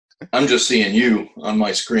I'm just seeing you on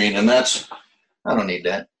my screen, and I don't need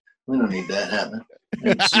that. We don't need that happening.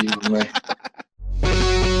 I can see you on my.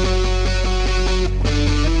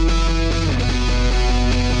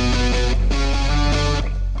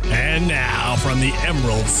 And now, from the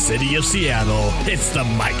Emerald City of Seattle, it's the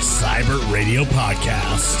Mike Seibert Radio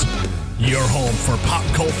Podcast. Your home for pop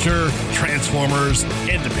culture, Transformers,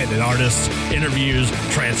 independent artists, interviews,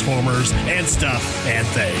 Transformers, and stuff and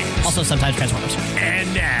things. Also sometimes Transformers.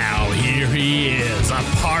 And now, here he is, a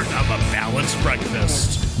part of a balanced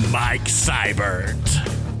breakfast, Mike Seibert.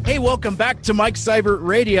 Hey, welcome back to Mike Seibert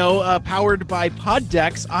Radio, powered by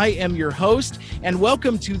Poddex. I am your host, and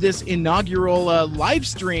welcome to this inaugural live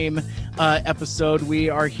stream episode.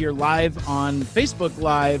 We are here live on Facebook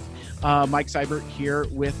Live. Mike Seibert here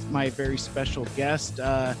with my very special guest,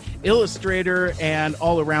 illustrator and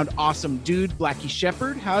all-around awesome dude, Blackie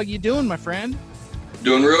Shepherd. How you doing, my friend?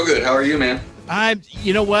 Doing real good. How are you, man?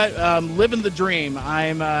 You know what? Living the dream.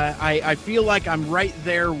 I feel like I'm right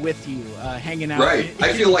there with you, hanging out. Right.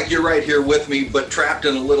 I feel like you're right here with me, but trapped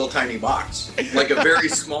in a little tiny box. Like a very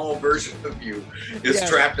small version of you is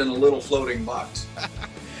trapped in a little floating box.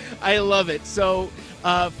 I love it. So,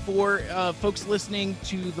 for folks listening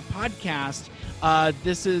to the podcast,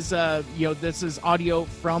 this is audio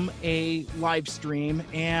from a live stream.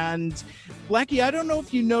 And Blackie, I don't know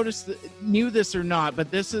if you knew this or not,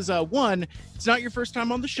 but this is one. It's not your first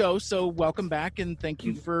time on the show, so welcome back and thank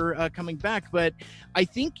you for coming back. But I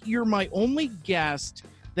think you're my only guest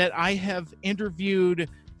that I have interviewed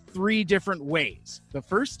 3 different ways. The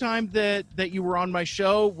first time that you were on my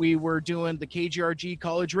show, we were doing the KGRG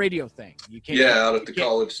college radio thing. You came out at the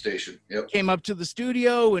college station. Yep. Came up to the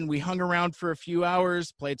studio and we hung around for a few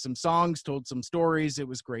hours, played some songs, told some stories. It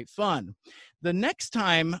was great fun. The next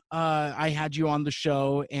time I had you on the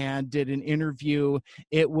show and did an interview,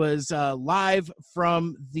 it was live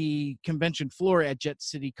from the convention floor at Jet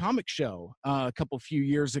City Comic Show a few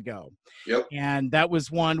years ago. Yep. And that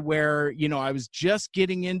was one where, I was just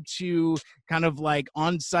getting into kind of like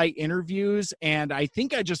on-site interviews, and I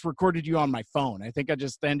think I just recorded you on my phone. I think I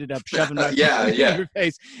just ended up shoving my phone in your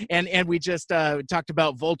face. And we just talked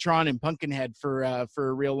about Voltron and Pumpkinhead for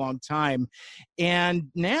a real long time.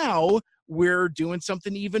 And now we're doing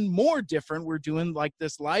something even more different. We're doing like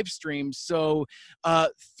this live stream. So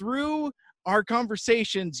through our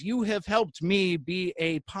conversations, you have helped me be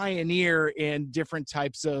a pioneer in different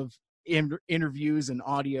types of interviews and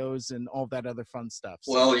audios and all that other fun stuff.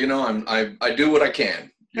 So. Well, I do what I can.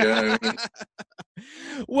 You know what I mean?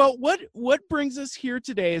 Well, what brings us here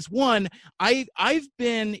today is one, I've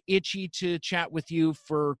been itchy to chat with you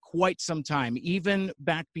for quite some time, even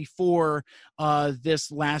back before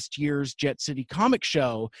this last year's Jet City Comic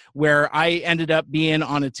Show, where I ended up being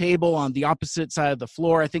on a table on the opposite side of the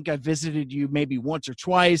floor. I think I visited you maybe once or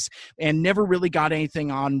twice and never really got anything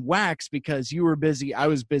on wax because you were busy, I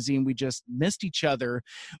was busy, and we just missed each other.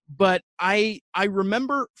 But I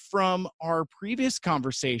remember from our previous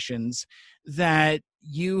conversations that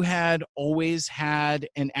you had always had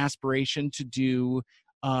an aspiration to do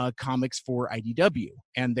comics for IDW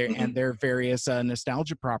and their various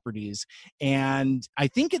nostalgia properties. And I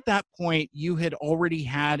think at that point you had already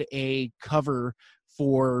had a cover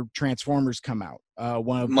for Transformers come out.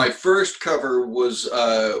 My first cover was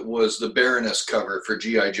the Baroness cover for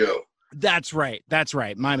G.I. Joe. That's right.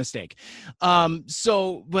 My mistake.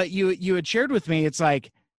 But you had shared with me, it's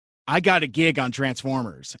like, I got a gig on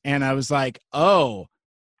Transformers, and I was like, oh,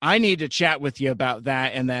 I need to chat with you about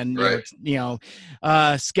that. And then,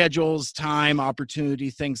 schedules, time,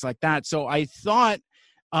 opportunity, things like that. So I thought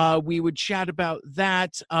we would chat about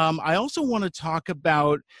that. I also want to talk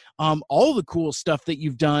about all the cool stuff that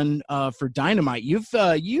you've done for Dynamite.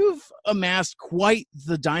 You've amassed quite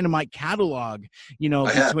the Dynamite catalog.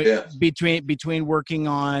 Between working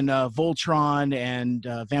on Voltron and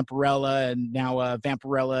Vampirella, and now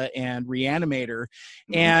Vampirella and Reanimator,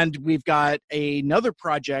 and we've got another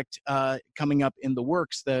project coming up in the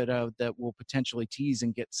works that will potentially tease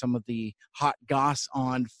and get some of the hot goss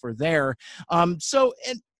on for there.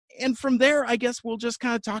 And from there, I guess we'll just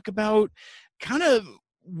kind of talk about kind of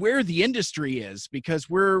where the industry is, because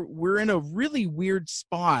we're in a really weird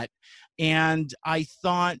spot. And I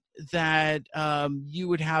thought that you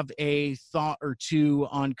would have a thought or two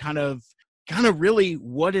on kind of really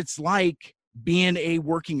what it's like being a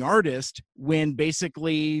working artist when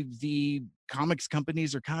basically the comics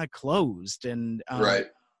companies are kind of closed. And right.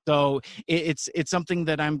 So it's something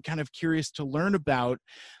that I'm kind of curious to learn about.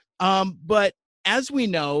 But as we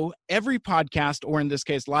know, every podcast, or in this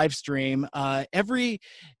case, live stream, every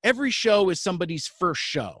show is somebody's first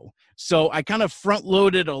show. So I kind of front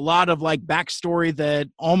loaded a lot of like backstory that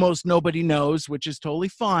almost nobody knows, which is totally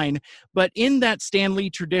fine. But in that Stan Lee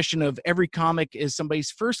tradition of every comic is somebody's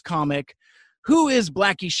first comic, who is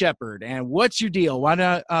Blackie Shepherd and what's your deal? Why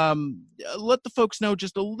not let the folks know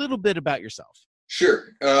just a little bit about yourself? Sure.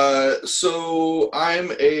 So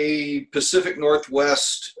I'm a Pacific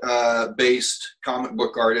Northwest based comic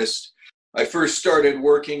book artist. I first started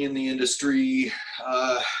working in the industry,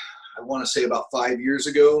 I want to say about 5 years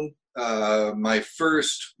ago. My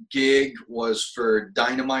first gig was for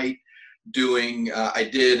Dynamite doing, I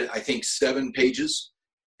did, I think, 7 pages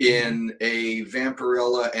in a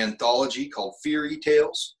Vampirella anthology called Fury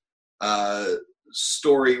Tales,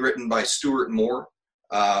 story written by Stuart Moore.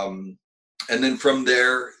 And then from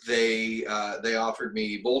there, they offered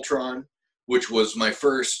me Voltron, which was my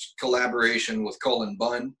first collaboration with Cullen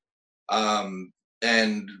Bunn. And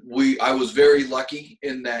I was very lucky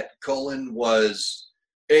in that Cullen's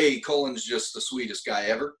just the sweetest guy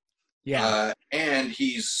ever. Yeah. And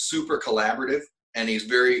he's super collaborative, and he's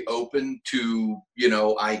very open to,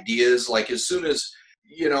 ideas. Like, as soon as,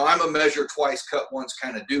 I'm a measure twice, cut once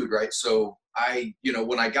kind of dude, right? So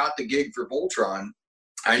when I got the gig for Voltron,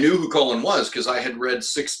 I knew who Cullen was because I had read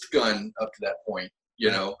Sixth Gun up to that point,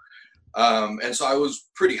 and so I was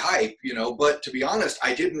pretty hype, but to be honest,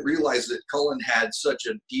 I didn't realize that Cullen had such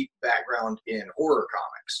a deep background in horror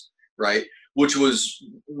comics, right? Which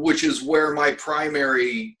is where my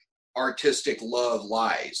primary artistic love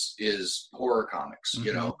lies, is horror comics,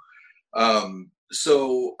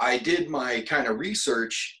 So I did my kind of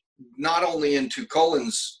research, not only into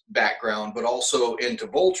Cullen's background, but also into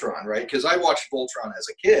Voltron, right? Because I watched Voltron as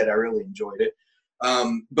a kid. I really enjoyed it.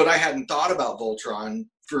 But I hadn't thought about Voltron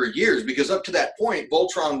for years, because up to that point,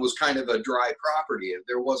 Voltron was kind of a dry property.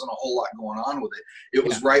 There wasn't a whole lot going on with it. It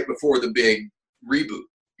was right before the big reboot,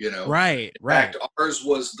 Right. In fact, ours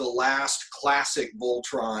was the last classic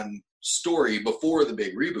Voltron story before the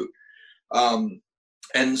big reboot.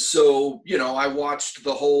 And so, I watched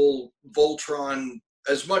the whole Voltron,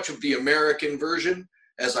 as much of the American version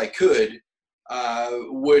as I could,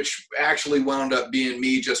 which actually wound up being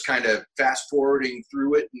me just kind of fast forwarding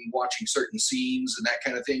through it and watching certain scenes and that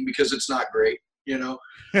kind of thing, because it's not great,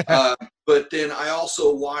 But then I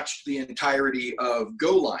also watched the entirety of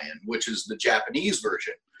Go Lion, which is the Japanese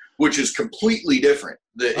version, which is completely different.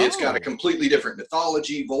 It's got a completely different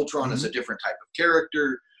mythology. Voltron is a different type of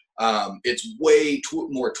character. It's way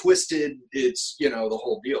more twisted. It's, the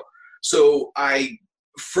whole deal. So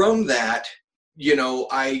from that,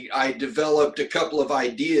 I developed a couple of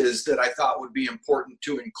ideas that I thought would be important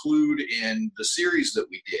to include in the series that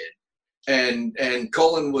we did. And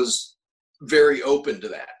Cullen was very open to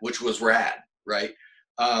that, which was rad, right?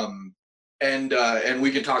 And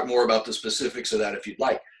we can talk more about the specifics of that if you'd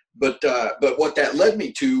like. But what that led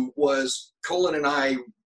me to was Cullen and I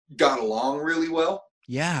got along really well.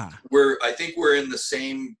 Yeah. I think we're in the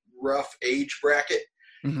same rough age bracket.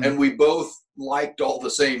 Mm-hmm. And we both liked all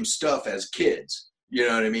the same stuff as kids, you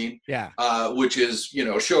know what I mean? Yeah. Which is,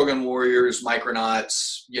 Shogun Warriors,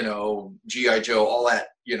 Micronauts, G.I. Joe, all that,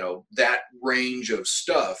 that range of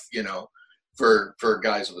stuff, for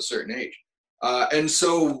guys of a certain age. And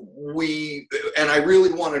so I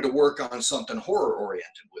really wanted to work on something horror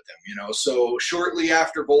oriented with him, So shortly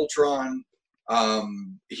after Voltron,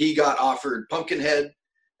 he got offered Pumpkinhead,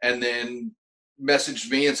 and then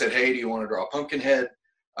messaged me and said, "Hey, do you want to draw Pumpkinhead?"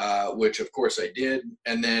 Which of course I did.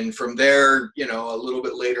 And then from there, a little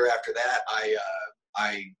bit later after that,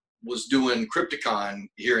 I was doing Crypticon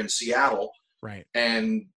here in Seattle, right?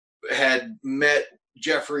 And had met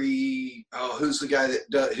Jeffrey, who's the guy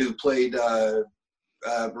who played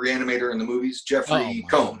Reanimator in the movies, Jeffrey Combs.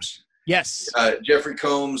 Gosh. Yes, Jeffrey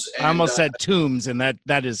Combs. And, I almost said Toombs, and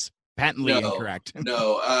that is patently incorrect.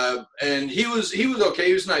 No, and he was okay.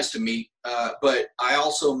 He was nice to meet. But I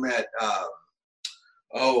also met.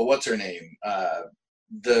 What's her name?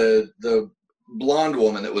 The blonde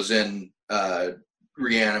woman that was in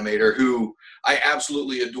Reanimator, who I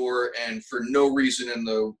absolutely adore, and for no reason in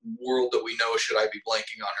the world that we know should I be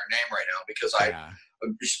blanking on her name right now, because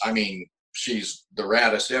I mean, she's the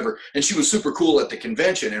raddest ever. And she was super cool at the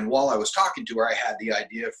convention, and while I was talking to her, I had the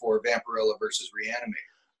idea for Vampirella versus Reanimator.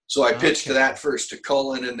 So I pitched that first to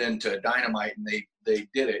Cullen and then to Dynamite, and they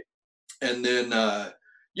did it. And then that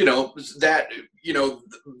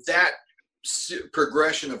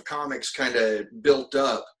progression of comics kind of built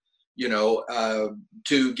up,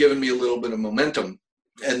 to giving me a little bit of momentum.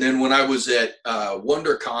 And then when I was at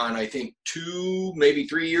WonderCon, I think 2, maybe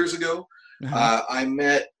 3 years ago, I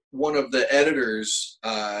met one of the editors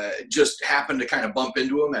just happened to kind of bump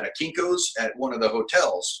into him at a Kinko's at one of the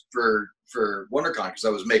hotels for WonderCon, because I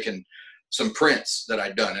was making some prints that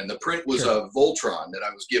I'd done, and the print was Sure. a Voltron that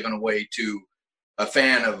I was giving away to a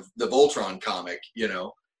fan of the Voltron comic,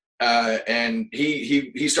 and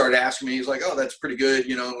he started asking me. He's like, "Oh, that's pretty good,"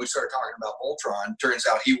 and we started talking about Voltron. Turns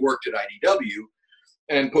out he worked at IDW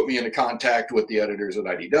and put me into contact with the editors at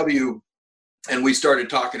IDW, and we started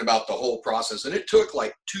talking about the whole process. And it took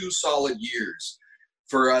like 2 solid years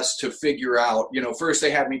for us to figure out, first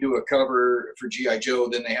they had me do a cover for G.I. Joe,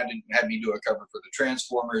 then they had me do a cover for the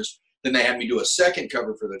Transformers, then they had me do a second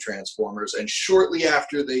cover for the Transformers, and shortly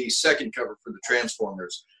after the second cover for the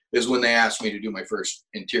Transformers is when they asked me to do my first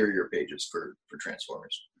interior pages for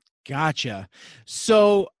Transformers. Gotcha.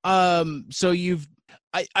 So, I'd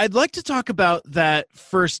like to talk about that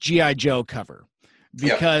first G.I. Joe cover,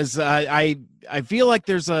 because I feel like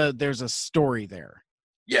there's a story there.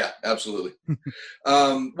 Yeah, absolutely.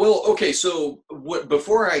 Well, okay, so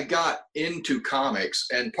before I got into comics,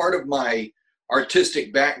 and part of my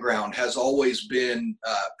artistic background has always been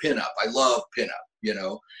pinup. I love pinup,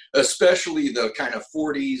 especially the kind of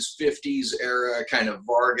 40s, 50s era, kind of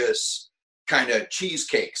Vargas, kind of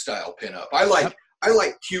cheesecake style pinup. I like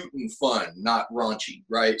cute and fun, not raunchy,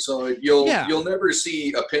 right? So you'll never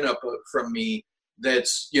see a pinup from me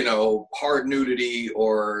that's, hard nudity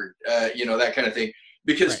or, that kind of thing.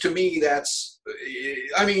 Because to me, that's,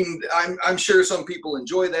 I'm sure some people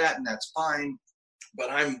enjoy that, and that's fine, but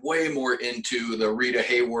I'm way more into the Rita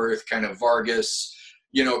Hayworth kind of Vargas,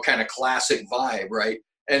 kind of classic vibe, right?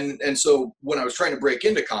 And so when I was trying to break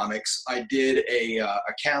into comics, I did a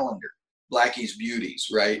calendar, Blackie's Beauties,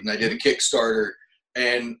 right? And I did a Kickstarter,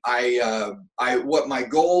 and I what my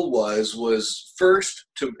goal was first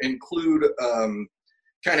to include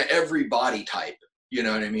kind of every body type, you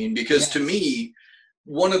know what I mean? Because to me,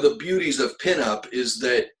 one of the beauties of pinup is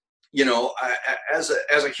that, as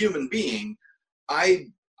a human being, I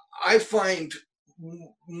find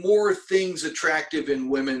more things attractive in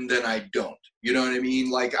women than I don't. You know what I mean?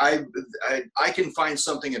 Like I can find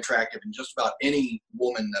something attractive in just about any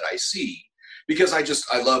woman that I see, because I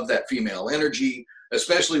love that female energy,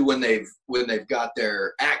 especially when they've got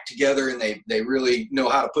their act together and they really know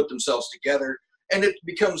how to put themselves together. And it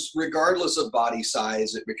becomes regardless of body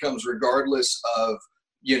size. It becomes regardless of,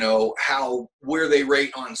 where they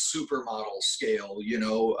rate on supermodel scale,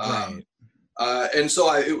 Right. And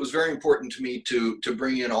so it was very important to me to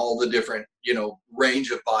bring in all the different,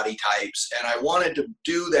 range of body types. And I wanted to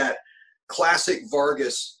do that classic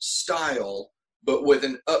Vargas style, but with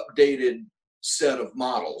an updated set of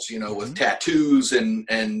models, with tattoos and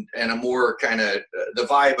a more kind of the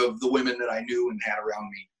vibe of the women that I knew and had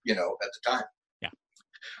around me, at the time. Yeah.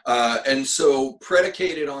 And so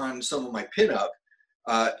predicated on some of my pinup,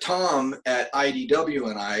 Tom at IDW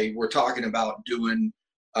and I were talking about doing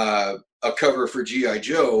a cover for G.I.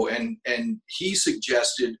 Joe, and he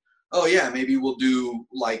suggested, oh yeah, maybe we'll do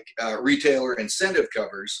like retailer incentive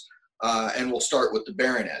covers, and we'll start with the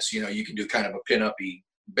Baroness. You can do kind of a pinup-y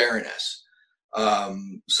Baroness.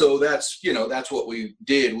 So that's what we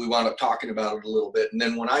did. We wound up talking about it a little bit, and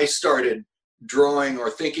then when I started drawing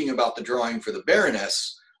or thinking about the drawing for the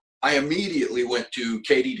Baroness, I immediately went to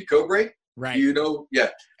Katie DeCobre. Right. Yeah.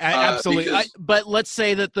 Absolutely. But let's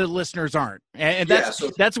say that the listeners aren't. And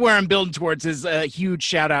that's where I'm building towards, is a huge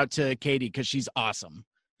shout out to Katie, because she's awesome.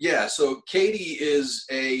 Yeah. So Katie is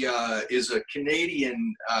a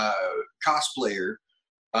Canadian cosplayer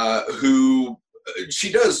who she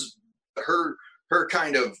does her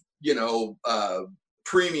kind of,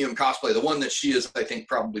 premium cosplay. The one that she is, I think,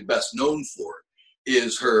 probably best known for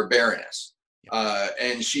is her Baroness.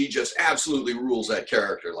 And she just absolutely rules that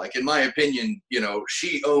character. Like, in my opinion,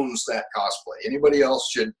 she owns that cosplay. Anybody else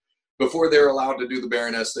should, before they're allowed to do the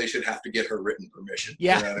Baroness, they should have to get her written permission.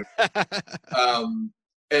 Yeah.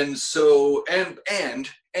 And so, and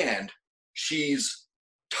she's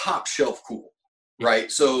top shelf cool,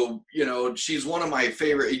 right? So, she's one of my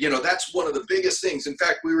favorite, that's one of the biggest things. In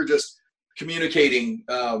fact, we were just communicating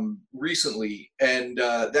recently, and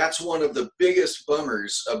that's one of the biggest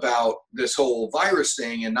bummers about this whole virus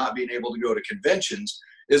thing and not being able to go to conventions,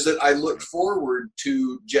 is that I looked forward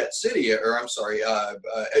to Jet City, at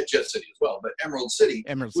Jet City as well, but Emerald City,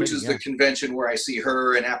 which is the convention where I see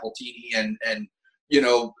her and Appletini and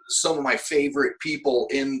some of my favorite people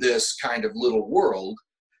in this kind of little world,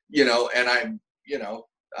 and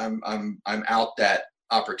I'm out that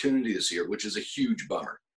opportunity this year, which is a huge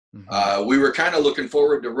bummer. Mm-hmm. We were kind of looking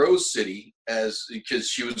forward to Rose City because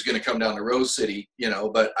she was going to come down to Rose City,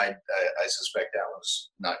 but I suspect that was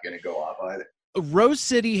not going to go off either. Rose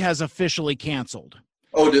City has officially canceled.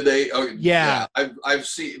 Oh, did they? Oh, Yeah. I've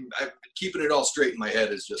seen. Keeping it all straight in my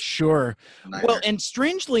head is just Sure. a nightmare. Well, and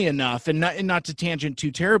strangely enough, and not to tangent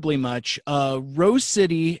too terribly much, Rose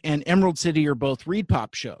City and Emerald City are both Reed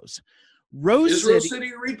Pop shows. Is Rose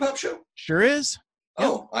City a Reed Pop show? Sure is.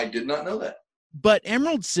 Oh, I did not know that. But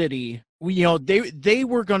Emerald City, they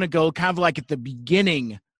were going to go kind of like at the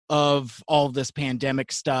beginning of all this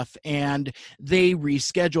pandemic stuff, and they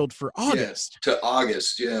rescheduled for August. Yeah, to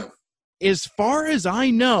August, yeah. As far as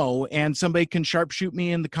I know, and somebody can sharpshoot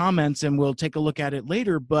me in the comments and we'll take a look at it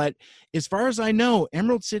later, but as far as I know,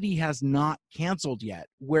 Emerald City has not canceled yet,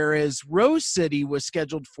 whereas Rose City was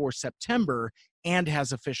scheduled for September and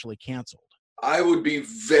has officially canceled. I would be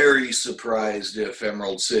very surprised if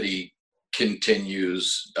Emerald City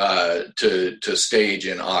continues to stage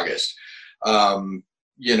in August. I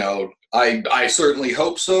certainly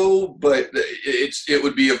hope so, but it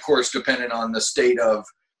would be, of course, dependent on the state of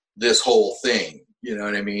this whole thing. You know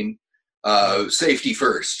what I mean? Safety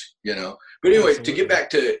first. But anyway, Absolutely. To get back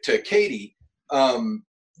to Katie,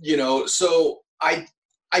 so I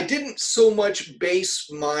didn't so much base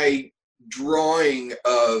my drawing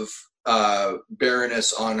of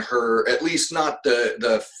Baroness on her, at least not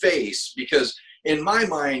the face, because in my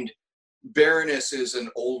mind, Baroness is an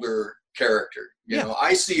older character.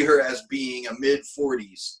 I see her as being a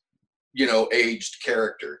mid-40s, aged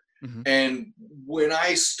character. Mm-hmm. And when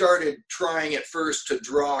I started trying at first to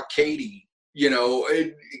draw Katie,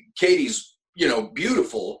 Katie's,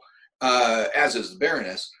 beautiful, as is the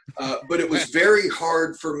Baroness, but it was very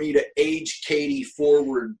hard for me to age Katie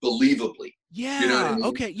forward believably. Yeah. You know what I mean?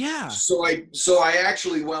 Okay. Yeah. So I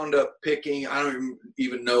actually wound up picking, I don't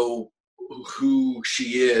even know who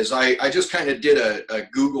she is. I just kind of did a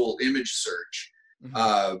Google image search,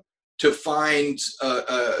 mm-hmm. To find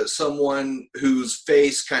someone whose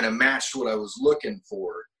face kind of matched what I was looking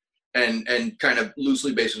for, and kind of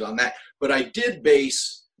loosely based it on that. But I did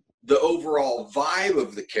base the overall vibe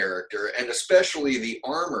of the character, and especially the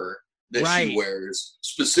armor that she wears,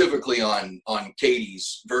 specifically on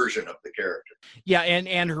Katie's version of the character. Yeah,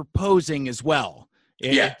 and her posing as well.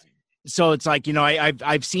 So it's like,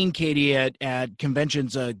 I've seen Katie at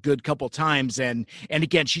conventions a good couple times, and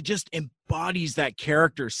again, she just embodies that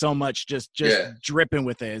character so much, just dripping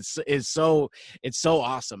with it. It's so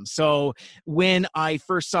awesome. So when I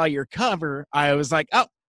first saw your cover, I was like, oh,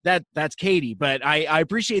 that's Katie. But I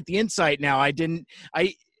appreciate the insight now.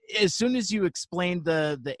 As soon as you explained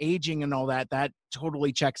the aging and all that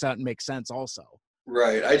totally checks out and makes sense also.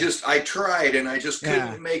 Right. I tried and I just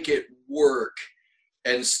couldn't make it work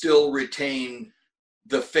and still retain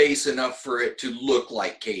the face enough for it to look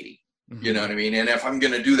like Katie. Mm-hmm. You know what I mean? And if I'm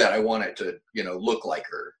going to do that, I want it to, look like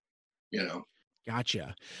her,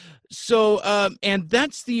 Gotcha. So, and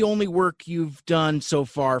that's the only work you've done so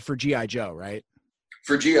far for G.I. Joe, right?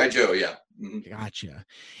 For G.I. Joe, yeah. Mm-hmm. Gotcha.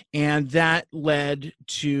 And that led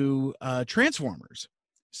to Transformers.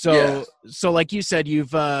 So like you said, you've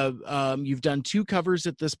done 2 covers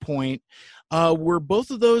at this point. Were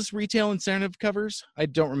both of those retail incentive covers? I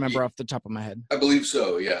don't remember off the top of my head. I believe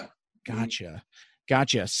so. Yeah. Gotcha.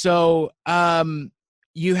 So,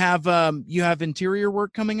 you have interior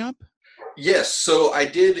work coming up? Yes. So I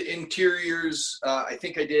did interiors. I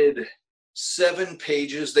think I did 7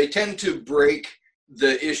 pages. They tend to break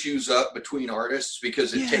the issues up between artists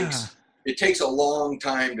because it takes a long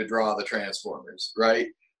time to draw the Transformers, right?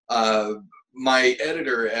 My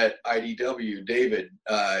editor at IDW, David,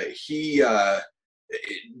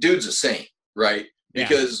 dude's a saint, right?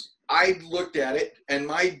 Because I looked at it, and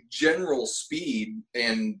my general speed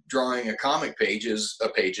in drawing a comic page is a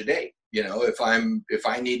page a day. If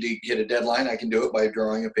I need to hit a deadline, I can do it by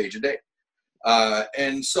drawing a page a day.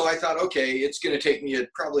 And so I thought, okay, it's going to take me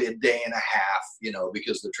probably a day and a half,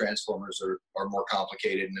 because the Transformers are more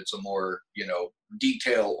complicated and it's a more,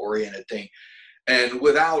 detail oriented thing. And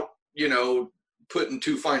without, putting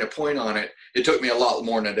too fine a point on it, it took me a lot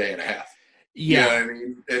more than a day and a half. Yeah. You know what I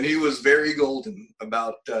mean? And he was very golden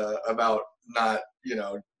about not,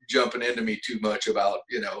 jumping into me too much about,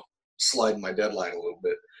 sliding my deadline a little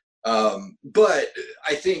bit. But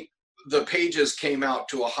I think the pages came out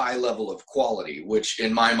to a high level of quality, which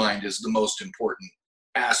in my mind is the most important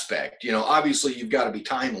aspect. Obviously you've got to be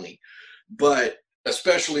timely, but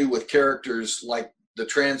especially with characters like the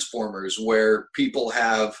Transformers, where people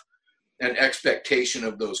have an expectation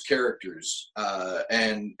of those characters,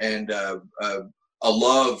 and a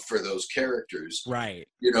love for those characters. Right.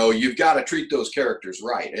 You've got to treat those characters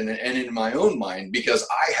right. And in my own mind, because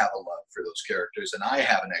I have a love for those characters and I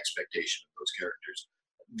have an expectation of those characters,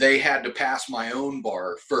 they had to pass my own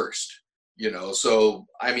bar first. So,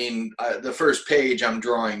 I mean, the first page I'm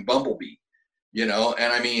drawing Bumblebee, And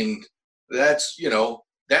I mean, that's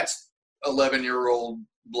 11-year-old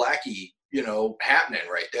Blackie, happening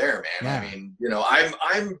right there, man. Yeah. I mean,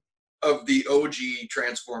 I'm of the OG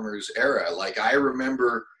Transformers era. Like, I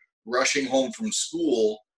remember rushing home from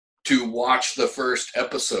school to watch the first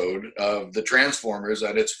episode of the Transformers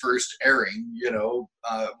at its first airing,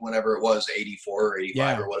 whenever it was, 84 or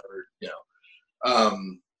 85 or whatever,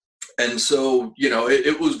 and so,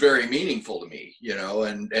 it was very meaningful to me,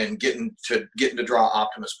 and getting to draw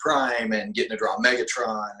Optimus Prime and getting to draw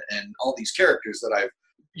Megatron and all these characters that I've,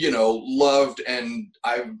 loved, and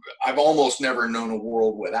I've almost never known a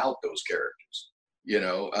world without those characters,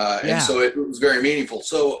 and so it was very meaningful.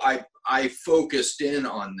 So I focused in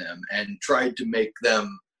on them and tried to make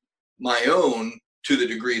them my own to the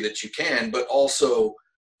degree that you can, but also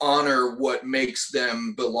honor what makes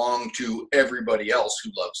them belong to everybody else who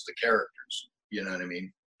loves the characters. You know what I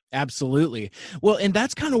mean? Absolutely. Well, and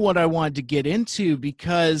that's kind of what I wanted to get into,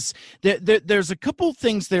 because there's a couple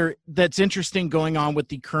things there that's interesting going on with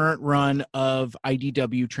the current run of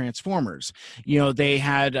IDW Transformers. They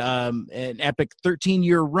had an epic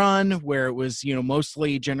 13-year run where it was,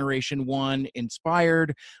 mostly Generation 1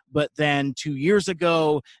 inspired, but then 2 years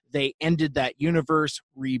ago, they ended that universe,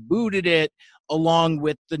 rebooted it, along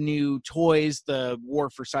with the new toys, the War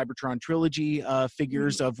for Cybertron trilogy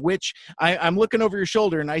figures, of which I'm looking over your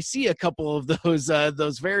shoulder and I see a couple of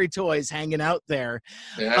those very toys hanging out there.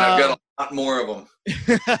 Yeah, I've got a lot more of them.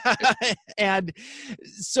 And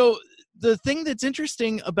so the thing that's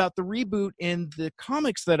interesting about the reboot in the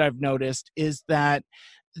comics that I've noticed is that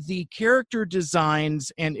the character designs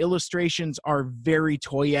and illustrations are very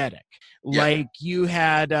toyetic. Like you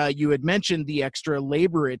had mentioned the extra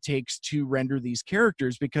labor it takes to render these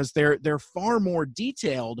characters, because they're far more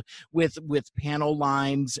detailed with panel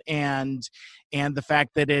lines and the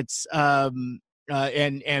fact that it's and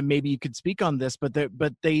maybe you could speak on this, but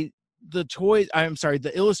the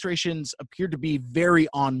illustrations appear to be very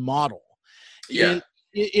on model.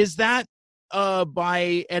 Is that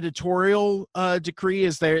by editorial decree?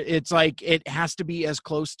 It's like it has to be as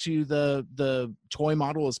close to the toy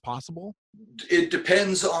model as possible? It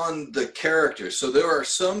depends on the character. So there are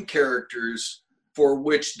some characters for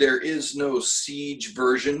which there is no Siege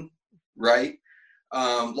version, right?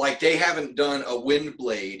 Like they haven't done a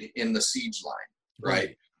Windblade in the Siege line,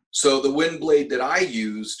 right? So the Windblade that I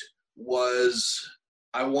used was,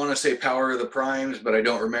 I want to say Power of the Primes, but I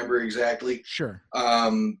don't remember exactly. Sure.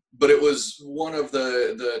 But it was one of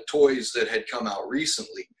the toys that had come out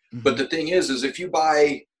recently. Mm-hmm. But the thing is if you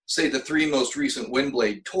buy, say, the 3 most recent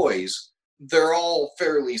Windblade toys, they're all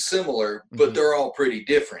fairly similar, but they're all pretty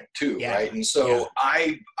different too, right? And so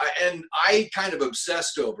I kind of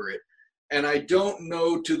obsessed over it, and I don't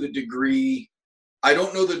know the degree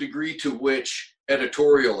to which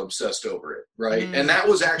editorial obsessed over it, right? And that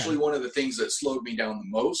was actually one of the things that slowed me down the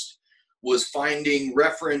most, was finding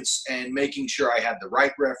reference and making sure I had the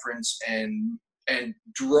right reference and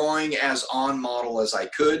drawing as on model as I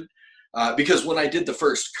could, because when I did the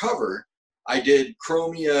first cover, I did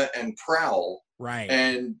Chromia and Prowl, right?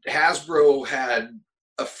 And Hasbro had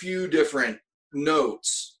a few different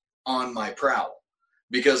notes on my Prowl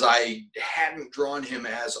because I hadn't drawn him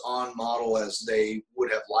as on model as they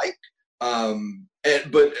would have liked.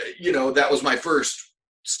 But that was my first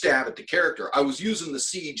stab at the character. I was using the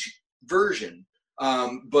Siege version,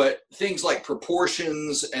 but things like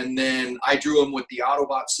proportions, and then I drew them with the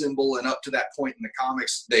Autobot symbol, and up to that point in the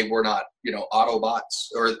comics, they were not, Autobots,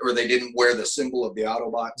 or they didn't wear the symbol of the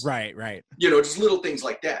Autobots. Right. Just little things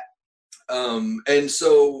like that. And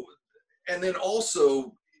then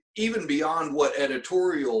also, even beyond what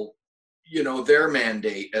editorial, their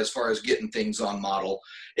mandate as far as getting things on model,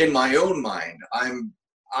 in my own mind, I'm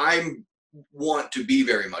want to be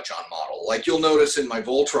very much on model. Like you'll notice in my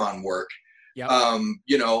Voltron work,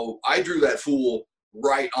 I drew that fool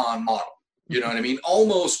right on model. You know what I mean?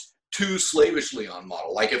 Almost too slavishly on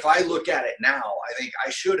model. Like if I look at it now, I think I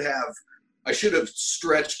should have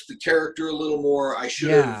stretched the character a little more. I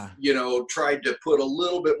should have, tried to put a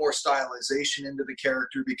little bit more stylization into the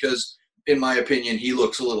character, because in my opinion, he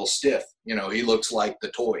looks a little stiff. He looks like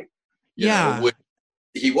the toy.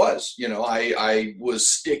 He was, I was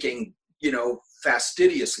sticking,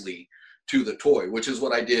 fastidiously to the toy, which is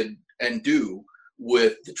what I did and do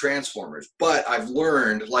with the Transformers. But I've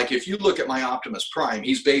learned, like, if you look at my Optimus Prime,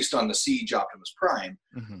 he's based on the Siege Optimus Prime,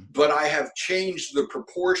 but I have changed the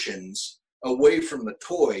proportions away from the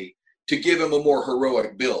toy to give him a more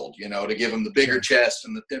heroic build, to give him the bigger chest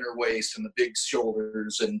and the thinner waist and the big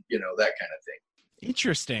shoulders and, that kind of thing.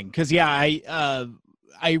 Interesting. Because,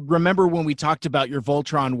 I remember when we talked about your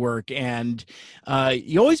Voltron work, and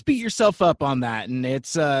you always beat yourself up on that, and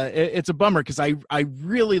it's a bummer because I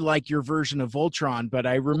really like your version of Voltron, but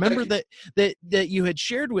I remember that you had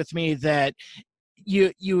shared with me that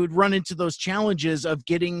you would run into those challenges of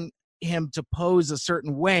getting him to pose a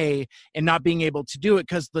certain way and not being able to do it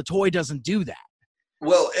because the toy doesn't do that.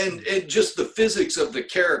 Well, and just the physics of the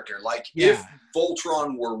character, like if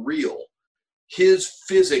Voltron were real, his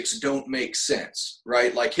physics don't make sense,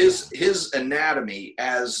 right? Like his anatomy,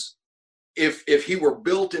 as if he were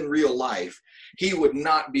built in real life, he would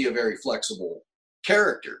not be a very flexible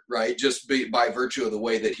character, right? Just by virtue of the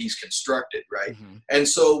way that he's constructed, right? Mm-hmm. And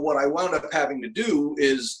so what I wound up having to do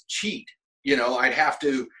is cheat. I'd have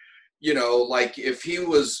to, like if he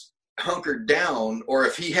was hunkered down, or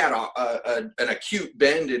if he had an acute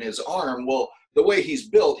bend in his arm, well, the way he's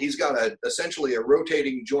built, he's got essentially a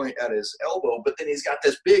rotating joint at his elbow, but then he's got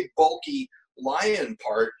this big, bulky lion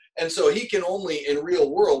part. And so he can only, in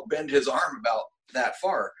real world, bend his arm about that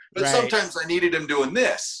far. But sometimes I needed him doing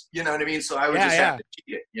this, you know what I mean? So I would have to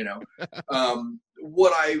cheat it,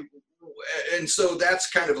 and so that's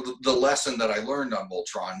kind of the lesson that I learned on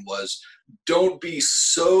Voltron was don't be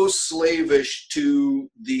so slavish to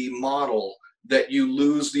the model that you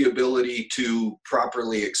lose the ability to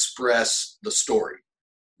properly express the story,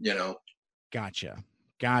 Gotcha.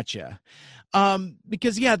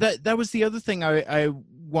 Because that was the other thing I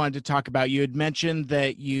wanted to talk about. You had mentioned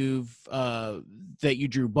that you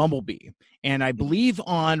drew Bumblebee, and I believe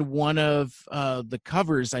on one of the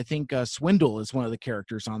covers, I think Swindle is one of the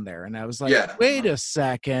characters on there, and I was like, wait a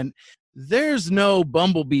second, there's no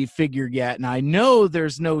Bumblebee figure yet, and I know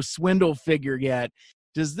there's no Swindle figure yet.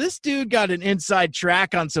 Does this dude got an inside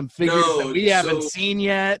track on some figures that we haven't seen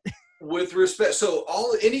yet? With respect, so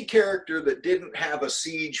any character that didn't have a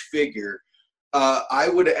Siege figure, I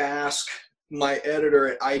would ask my editor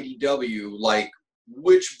at IDW, like,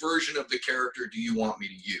 which version of the character do you want me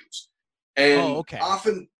to use? And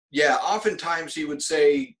oftentimes he would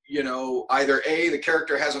say, either A, the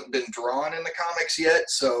character hasn't been drawn in the comics yet,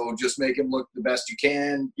 so just make him look the best you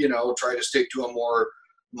can, try to stick to a more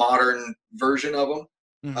modern version of him.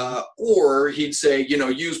 Mm-hmm. Or he'd say,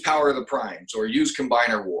 use Power of the Primes, or use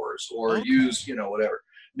Combiner Wars, or use, whatever.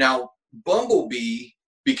 Now, Bumblebee,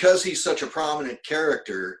 because he's such a prominent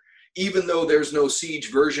character, even though there's no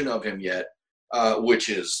Siege version of him yet, which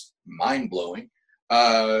is mind-blowing,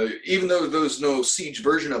 even though there's no Siege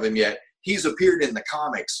version of him yet, he's appeared in the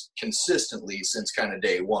comics consistently since kind of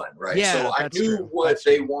day one, right? Yeah, so I knew what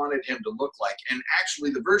they wanted him to look like. And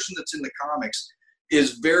actually, the version that's in the comics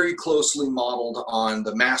is very closely modeled on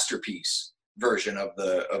the Masterpiece version of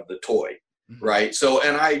the toy, mm-hmm. right? So,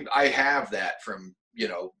 and I have that from,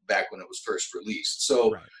 back when it was first released.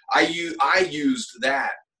 So I used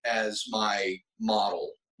that as my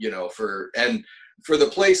model, for the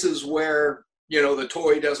places where, the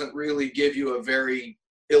toy doesn't really give you a very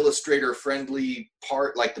illustrator friendly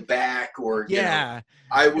part, like the back, or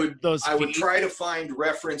I would try to find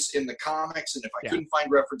reference in the comics, and if I couldn't find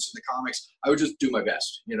reference in the comics, I would just do my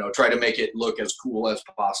best, try to make it look as cool as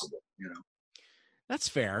possible. That's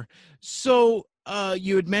fair. So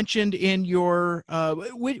you had mentioned in your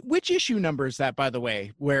which issue number is that, by the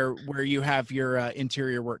way, where you have your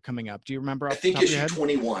interior work coming up? Do you remember? I think issue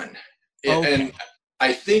 21. Okay. And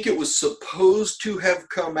I think it was supposed to have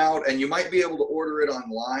come out, and you might be able to order it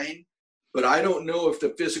online, but I don't know if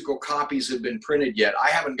the physical copies have been printed yet. I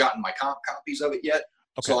haven't gotten my copies of it yet,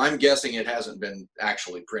 so I'm guessing it hasn't been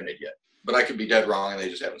actually printed yet. But I could be dead wrong, and they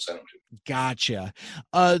just haven't sent them to me. Gotcha.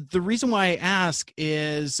 The reason why I ask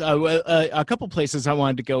is a couple places I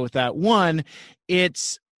wanted to go with that. One,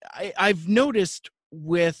 I've noticed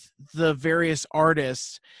with the various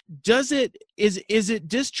artists, is it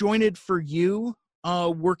disjointed for you?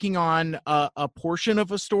 Working on a portion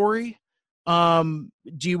of a story,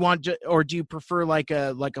 do you want to, or do you prefer like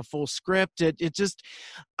a full script? It just,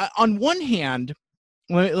 on one hand,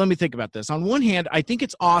 let me think about this. On one hand, I think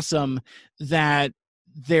it's awesome that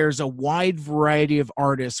there's a wide variety of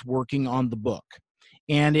artists working on the book,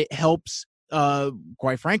 and it helps,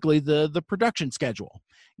 quite frankly, the production schedule.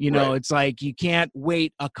 It's like you can't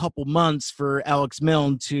wait a couple months for Alex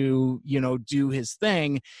Milne to, do his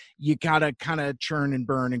thing. You gotta kind of churn and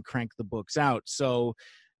burn and crank the books out. So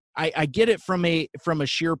I get it from a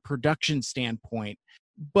sheer production standpoint.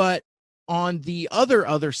 But on the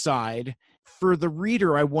other side, for the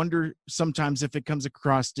reader, I wonder sometimes if it comes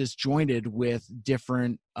across disjointed with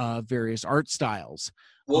different various art styles.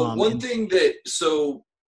 Well, one thing that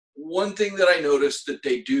I noticed that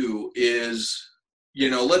they do is,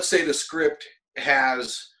 let's say the script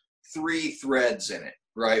has 3 threads in it,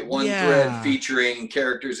 right? One thread featuring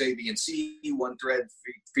characters A, B, and C, one thread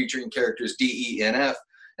featuring characters D, E, and F,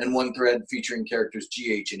 and one thread featuring characters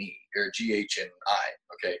G, H, and E, or G, H, and I,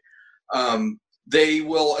 okay? They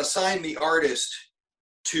will assign the artist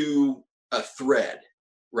to a thread,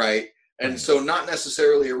 right? And so not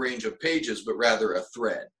necessarily a range of pages, but rather a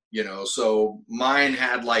thread, you know? So mine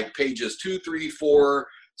had like pages 2, 3, 4,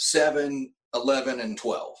 7, 11, and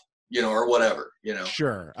 12, you know, or whatever, you know?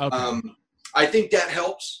 Sure. Okay. I think that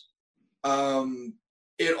helps.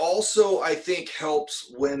 It also, I think,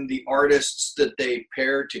 helps when the artists that they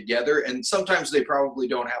pair together, and sometimes they probably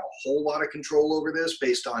don't have a whole lot of control over this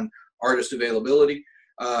based on artist availability,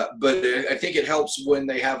 but I think it helps when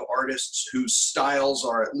they have artists whose styles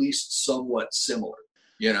are at least somewhat similar,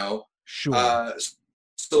 you know? Sure.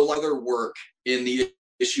 So other work in the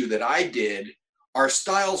issue that I did, our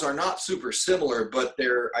styles are not super similar, but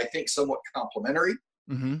they're, I think, somewhat complementary.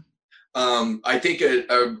 Mm-hmm. I think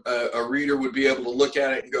a reader would be able to look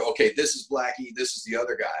at it and go, okay, this is Blackie, this is the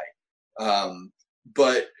other guy.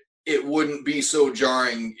 But it wouldn't be so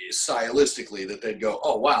jarring stylistically that they'd go,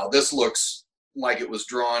 oh, wow, this looks like it was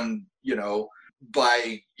drawn, you know,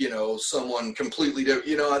 by, you know, someone completely different.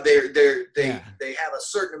 You know, they have a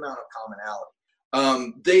certain amount of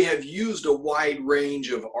commonality. They have used a wide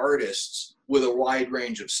range of artists with a wide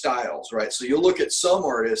range of styles, right? So you'll look at some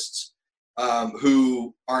artists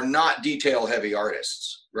who are not detail-heavy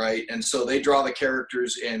artists, right? And so they draw the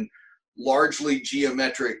characters in largely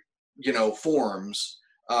geometric, you know, forms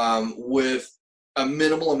with a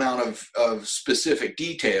minimal amount of specific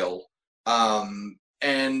detail,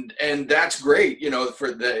 and that's great, you know,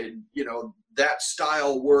 for the, you know, that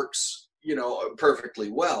style works, you know, perfectly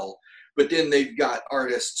well. But then they've got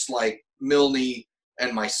artists like Milne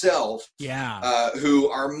and myself, who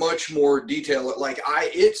are much more detailed. Like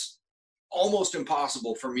it's almost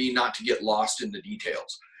impossible for me not to get lost in the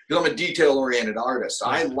details because I'm a detail-oriented artist.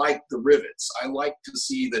 I like the rivets. I like to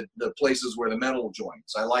see the places where the metal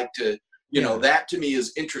joins. I like to, you know, that to me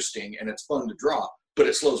is interesting and it's fun to draw, but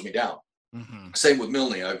it slows me down. Mm-hmm. Same with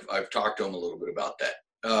Milne. I've talked to him a little bit about that.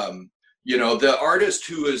 You know, the artist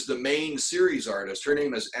who is the main series artist, her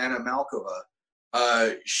name is Anna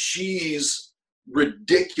Malkova. She's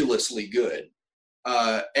ridiculously good.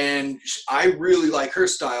 And I really like her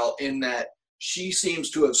style in that she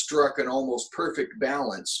seems to have struck an almost perfect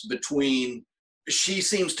balance between, she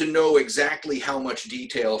seems to know exactly how much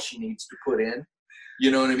detail she needs to put in.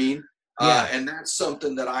 You know what I mean? And that's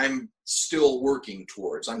something that I'm still working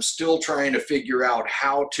towards. I'm still trying to figure out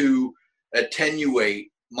how to attenuate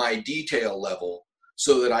my detail level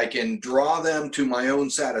so that I can draw them to my own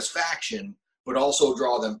satisfaction, but also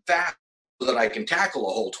draw them fast so that I can tackle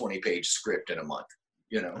a whole 20-page script in a month,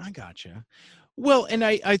 you know? I gotcha. Well, and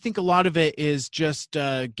I think a lot of it is just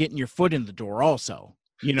getting your foot in the door also.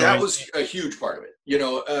 You know, that was a huge part of it, you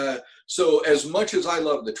know? So as much as I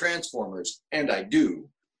love the Transformers, and I do,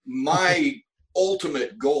 my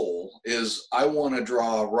ultimate goal is I want to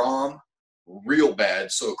draw ROM real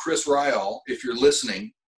bad. So Chris Ryall, if you're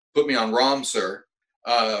listening, put me on ROM, sir.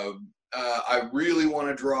 I really want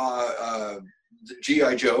to draw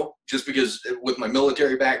G.I. Joe, just because with my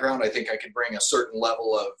military background, I think I could bring a certain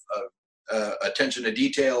level of attention to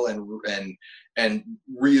detail and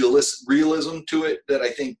realism to it that I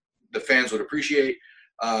think the fans would appreciate.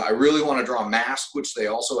 I really want to draw Mask, which they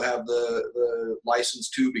also have the license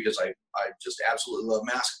to, because I just absolutely love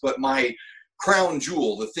Mask. But my crown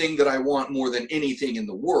jewel, the thing that I want more than anything in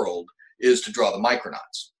the world, is to draw the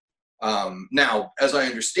Micronauts. Now, as I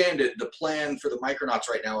understand it, the plan for the Micronauts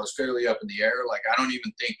right now is fairly up in the air. Like, I don't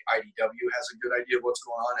even think IDW has a good idea of what's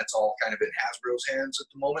going on. It's all kind of in Hasbro's hands at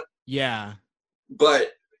the moment. Yeah.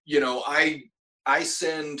 But, you know, I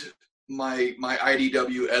send my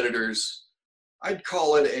IDW editors, I'd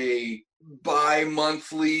call it a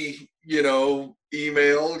bi-monthly, you know,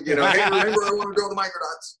 email, you know, hey, remember I want to draw the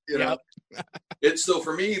Micronauts, you know. It's so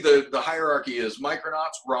for me, the hierarchy is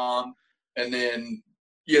Micronauts, ROM, and then,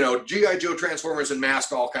 you know, G.I. Joe, Transformers, and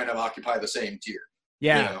Mask all kind of occupy the same tier.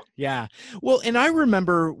 Yeah, you know? Yeah. Well, and I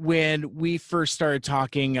remember when we first started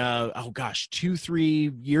talking,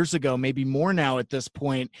 2-3 years ago, maybe more now at this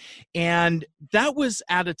point, and that was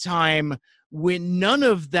at a time when none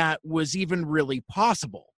of that was even really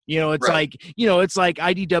possible. You know, it's right. It's like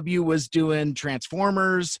IDW was doing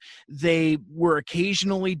Transformers. They were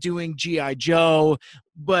occasionally doing G.I. Joe,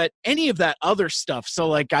 but any of that other stuff. So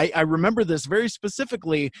like, I remember this very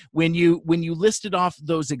specifically when you listed off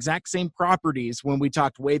those exact same properties when we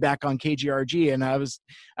talked way back on KGRG. And I was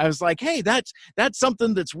like, hey, that's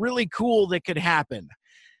something that's really cool that could happen.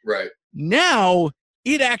 Right. Now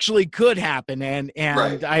it actually could happen, and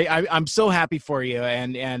Right. I'm so happy for you,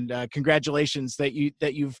 and congratulations that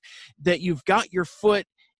you've got your foot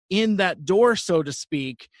in that door, so to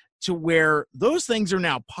speak, to where those things are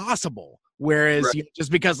now possible. Whereas Right.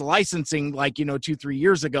 just because licensing, like 2-3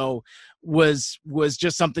 years ago, was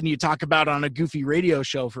just something you talk about on a goofy radio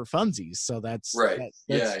show for funsies. So Right.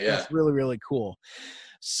 Yeah. Yeah. that's really, really cool.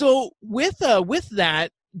 So with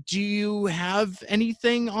that, do you have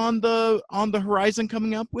anything on the horizon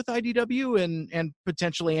coming up with IDW and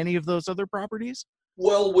potentially any of those other properties?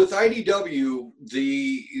 Well, with IDW,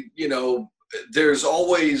 there's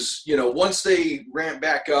always, once they ramp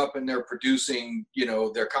back up and they're producing,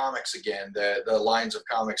 their comics again, the lines of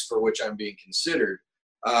comics for which I'm being considered,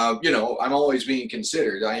 I'm always being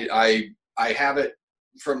considered. I have it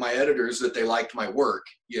from my editors that they liked my work,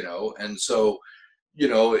 and so,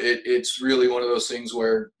 it's really one of those things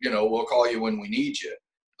where, we'll call you when we need you.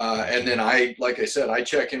 And then like I said, I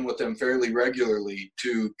check in with them fairly regularly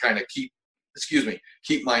to kind of keep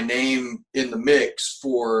my name in the mix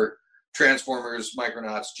for Transformers,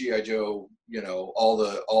 Micronauts, G.I. Joe, all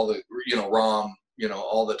the, ROM,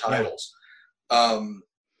 all the titles. Yeah.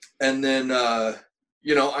 And then,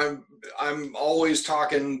 I'm always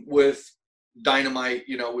talking with Dynamite.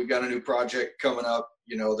 We've got a new project coming up,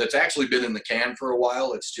 that's actually been in the can for a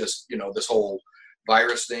while. It's just, this whole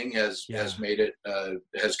virus thing has made it,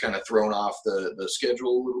 has kind of thrown off the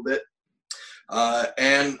schedule a little bit.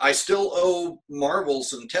 And I still owe Marvel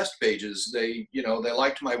some test pages. They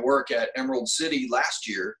liked my work at Emerald City last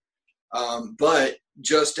year. But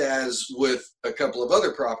just as with a couple of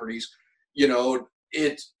other properties,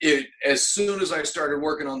 it as soon as I started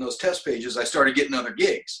working on those test pages, I started getting other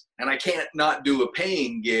gigs, and I can't not do a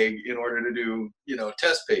paying gig in order to do,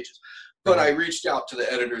 test pages. But I reached out to the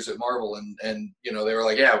editors at Marvel and, they were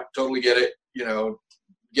like, yeah, totally get it.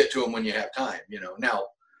 Get to them when you have time, now.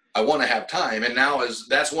 I want to have time, and now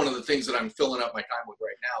that's one of the things that I'm filling up my time with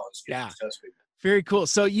right now is getting these test pages. Very cool.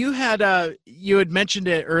 So you had mentioned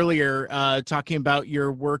it earlier, talking about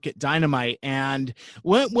your work at Dynamite, and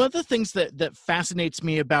one of the things that fascinates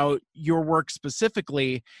me about your work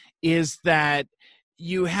specifically is that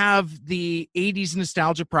you have the 80s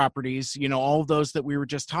nostalgia properties, all of those that we were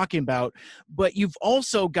just talking about, but you've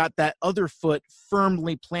also got that other foot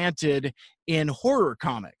firmly planted in horror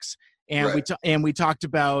comics. And right. we talked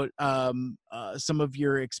about some of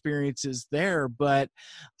your experiences there, but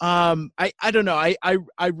I don't know. I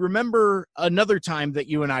remember another time that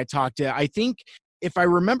you and I talked. I think if I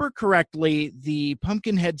remember correctly, the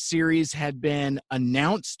Pumpkinhead series had been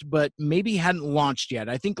announced, but maybe hadn't launched yet.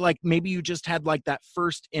 I think maybe you just had that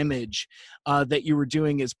first image that you were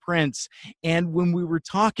doing as Prince. And when we were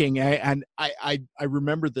talking, I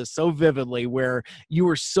remember this so vividly, where you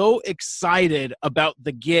were so excited about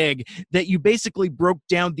the gig that you basically broke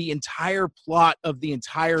down the entire plot of the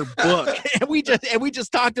entire book. and we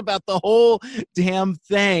just talked about the whole damn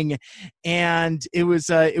thing. And it was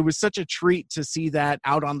such a treat to see that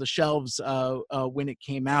out on the shelves when it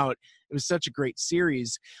came out. It was such a great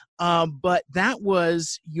series. But that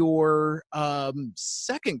was your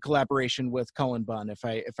second collaboration with Cullen Bunn, if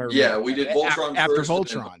I remember. Yeah, we did Voltron after first,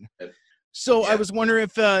 Voltron. So yeah. I was wondering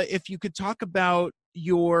if you could talk about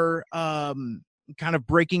your kind of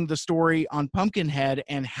breaking the story on Pumpkinhead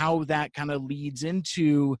and how that kind of leads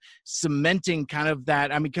into cementing kind of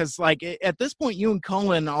that. I mean, because at this point, you and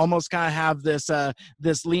Cullen almost kind of have this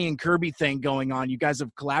Lee and Kirby thing going on. You guys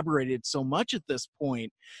have collaborated so much at this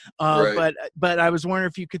point. Right. But I was wondering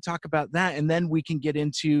if you could talk about that, and then we can get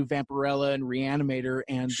into Vampirella and Reanimator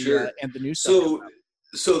and the new stuff.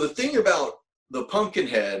 So the thing about the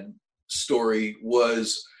Pumpkinhead story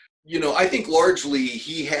was, I think largely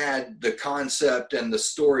he had the concept and the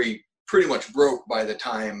story pretty much broke by the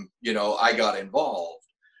time, I got involved.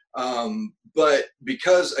 But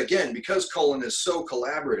because Cullen is so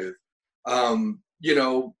collaborative, I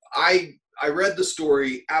read the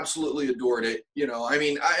story, absolutely adored it.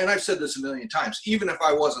 And I've said this a million times, even if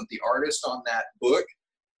I wasn't the artist on that book,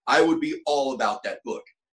 I would be all about that book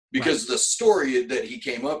because the story that he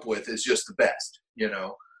came up with is just the best,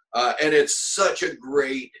 and it's such a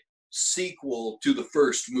great sequel to the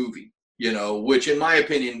first movie, which in my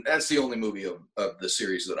opinion, that's the only movie of the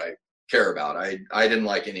series that I care about. I didn't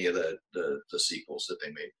like any of the sequels that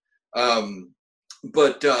they made.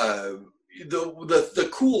 But the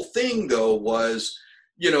cool thing though was,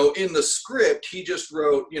 in the script, he just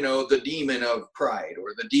wrote, the demon of pride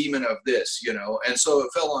or the demon of this, and so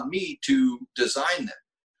it fell on me to design them.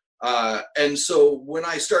 And so when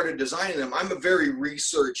I started designing them, I'm a very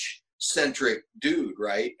research-centric dude,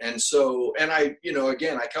 right? And so, and I,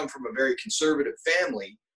 again, I come from a very conservative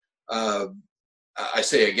family. I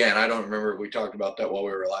say again, I don't remember if we talked about that while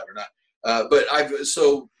we were alive or not. But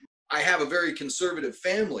I have a very conservative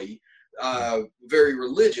family, very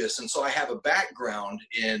religious, and so I have a background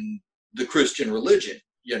in the Christian religion,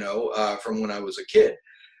 from when I was a kid.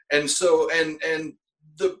 And so, and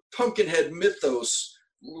the Pumpkinhead mythos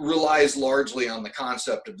relies largely on the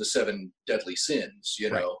concept of the 7 deadly sins,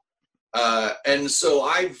 and so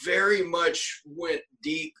I very much went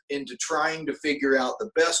deep into trying to figure out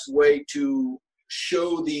the best way to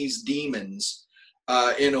show these demons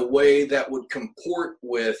in a way that would comport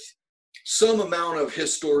with some amount of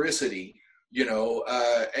historicity,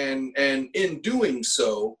 and in doing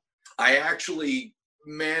so, I actually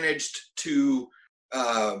managed to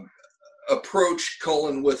approach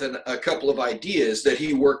Cullen with a couple of ideas that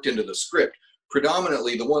he worked into the script.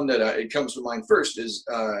 Predominantly, the one that it comes to mind first is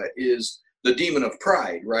the demon of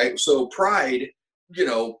pride, right? So pride,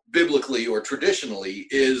 biblically or traditionally,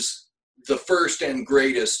 is the first and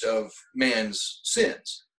greatest of man's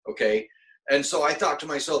sins, okay? And so I thought to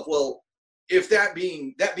myself, well, if that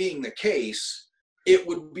being the case, it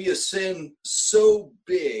would be a sin so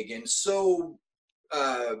big and so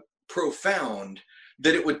profound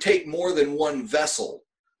that it would take more than one vessel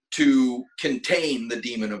to contain the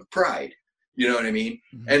demon of pride. You know what I mean?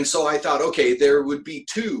 Mm-hmm. And so I thought, okay, there would be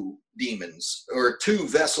 2 demons or 2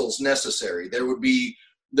 vessels necessary. There would be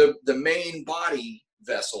the main body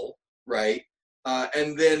vessel, right?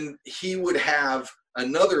 And then he would have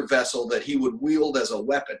another vessel that he would wield as a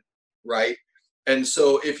weapon, right? And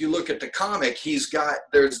so if you look at the comic,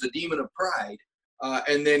 there's the demon of pride,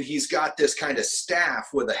 and then he's got this kind of staff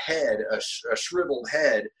with a head, a shriveled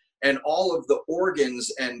head, and all of the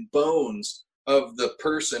organs and bones of the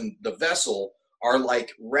person, the vessel, are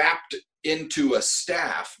like wrapped into a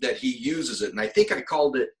staff that he uses it. And I think I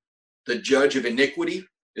called it the Judge of Iniquity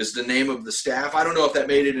is the name of the staff. I don't know if that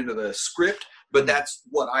made it into the script, but that's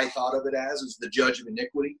what I thought of it as, is the Judge of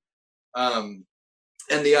Iniquity.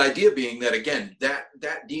 And the idea being that, again,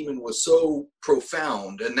 that demon was so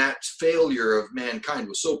profound, and that failure of mankind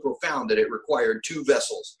was so profound that it required 2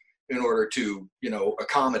 vessels in order to,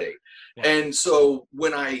 accommodate. Yeah. And so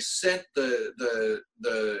when I sent the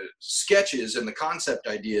sketches and the concept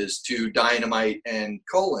ideas to Dynamite and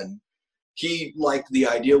Cullen, he liked the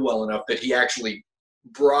idea well enough that he actually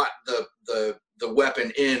brought the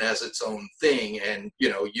weapon in as its own thing and,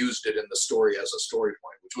 used it in the story as a story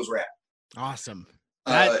point, which was rad. Awesome.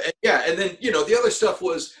 And then, the other stuff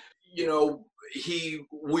was,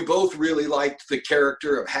 we both really liked the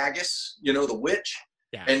character of Haggis, the witch.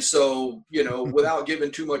 Yeah. And so, without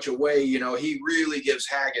giving too much away, he really gives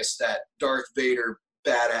Haggis that Darth Vader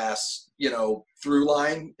badass, through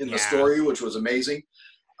line in the story, which was amazing.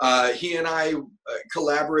 He and I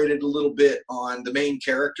collaborated a little bit on the main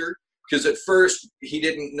character, because at first he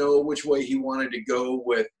didn't know which way he wanted to go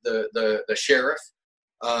with the sheriff.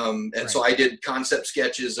 So I did concept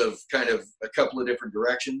sketches of kind of a couple of different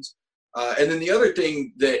directions. And then the other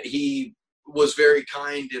thing that he was very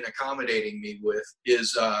kind in accommodating me with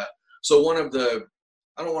is, so one of the,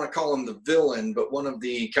 I don't want to call him the villain, but one of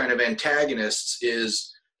the kind of antagonists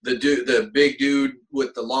is the big dude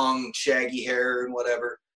with the long shaggy hair and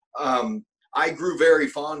whatever. I grew very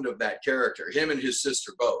fond of that character, him and his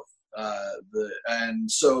sister both.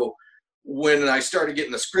 And so when I started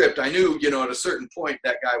getting the script, I knew, at a certain point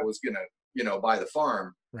that guy was gonna, buy the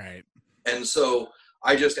farm. Right. And so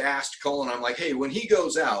I just asked Cullen, I'm like, hey, when he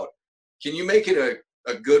goes out, can you make it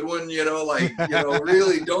a good one?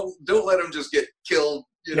 Really don't let him just get killed,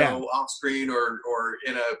 off screen or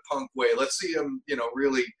in a punk way. Let's see him,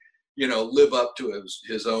 really, live up to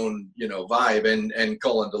his own, vibe. And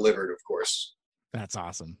Cullen delivered, of course. That's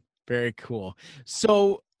awesome. Very cool.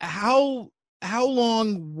 So how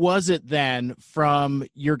long was it then from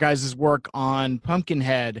your guys' work on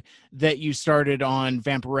Pumpkinhead that you started on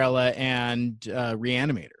Vampirella and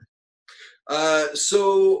Reanimator?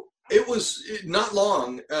 So it was not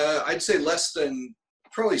long. I'd say less than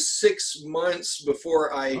probably 6 months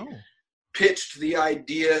before I pitched the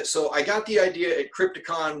idea. So I got the idea at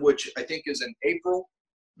Crypticon, which I think is in April.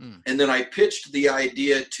 And then I pitched the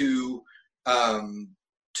idea to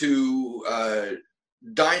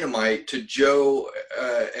Dynamite, to Joe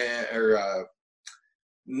or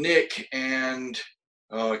Nick, and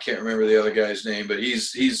I can't remember the other guy's name, but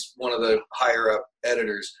he's one of the higher up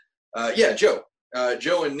editors.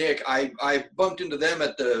 Joe and Nick. I bumped into them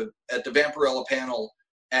at the Vampirella panel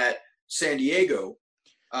at San Diego,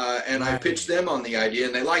 and I pitched them on the idea,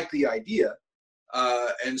 and they liked the idea.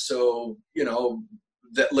 And so,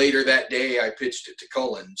 that later that day I pitched it to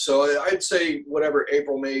Cullen. So I'd say whatever,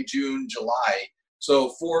 April, May, June, July. So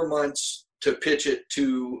 4 months to pitch it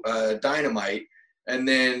to Dynamite. And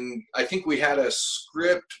then I think we had a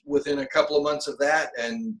script within a couple of months of that,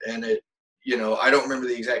 and it, I don't remember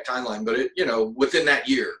the exact timeline, but it, within that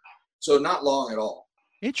year. So not long at all.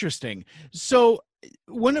 Interesting. So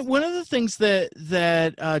one of the things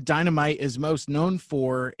that Dynamite is most known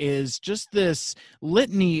for is just this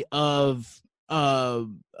litany of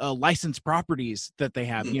licensed properties that they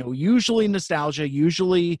have. Usually nostalgia,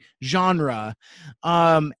 usually genre.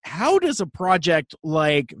 How does a project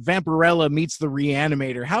like Vampirella meets the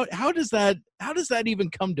Reanimator? How does that even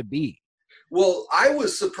come to be? Well, I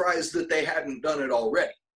was surprised that they hadn't done it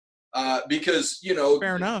already, because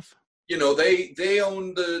fair enough. They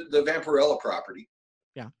own the Vampirella property.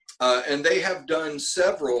 Yeah. And they have done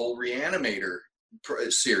several Reanimator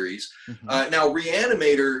series. Mm-hmm. Now,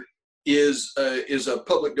 Reanimator is a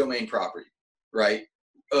public domain property, right?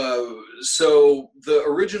 So the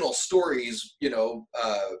original stories,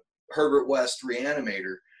 Herbert West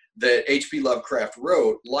Reanimator, that H.P. Lovecraft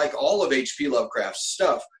wrote, like all of H.P. Lovecraft's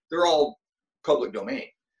stuff, they're all public domain,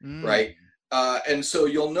 right? And so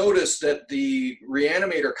you'll notice that the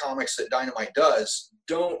Reanimator comics that Dynamite does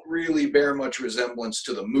don't really bear much resemblance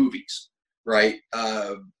to the movies, right?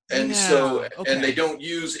 And they don't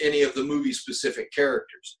use any of the movie-specific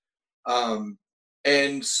characters.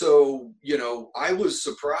 And so, I was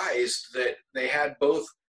surprised that they had both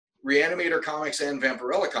Reanimator comics and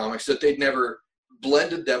Vampirella comics, that they'd never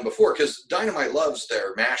blended them before, because Dynamite loves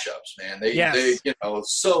their mashups, man. They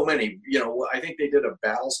so many, I think they did a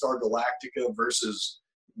Battlestar Galactica versus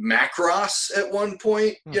Macross at one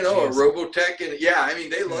point, a Robotech,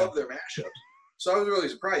 and they love their mashups. So I was really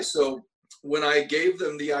surprised. So when I gave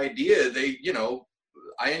them the idea, they,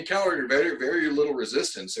 I encountered very, very little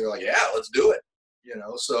resistance. They were like, yeah, let's do it.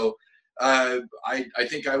 So I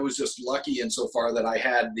think I was just lucky insofar that I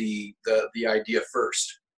had the idea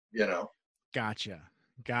first,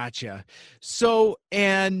 Gotcha. So,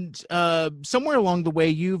 and somewhere along the way,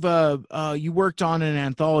 you worked on an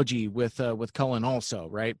anthology with Cullen also,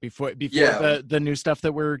 right? Before the new stuff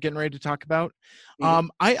that we're getting ready to talk about. Mm-hmm.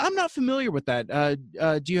 I'm not familiar with that.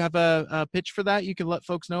 Do you have a pitch for that you can let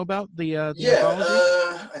folks know about the anthology?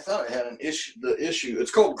 I thought I had an issue. The issue,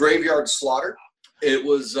 it's called Graveyard Slaughter. It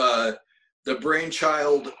was the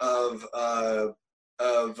brainchild of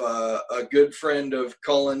a good friend of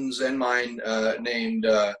Cullen's and mine, named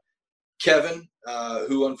Kevin,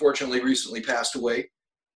 who unfortunately recently passed away,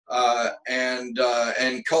 and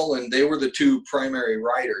Cullen. They were the two primary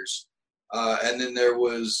writers, and then there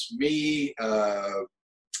was me.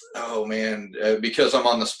 Because I'm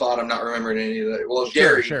on the spot, I'm not remembering any of that. Well,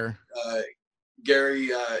 Gary. Sure. Gary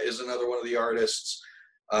is another one of the artists.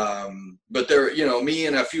 But there, me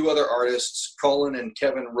and a few other artists, Cullen and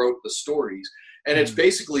Kevin, wrote the stories. And it's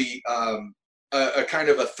basically a kind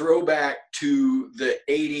of a throwback to the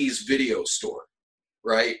 80s video store,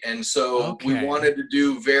 right? And so we wanted to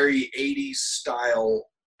do very 80s style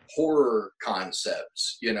horror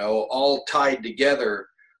concepts, all tied together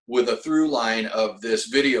with a through line of this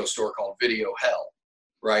video store called Video Hell,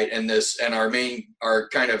 right? And our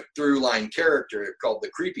kind of through line character called the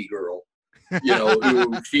Creepy Girl,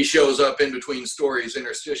 who she shows up in between stories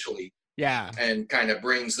interstitially. Yeah. And kind of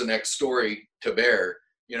brings the next story to bear,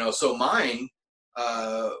 So mine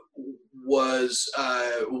was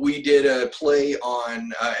we did a play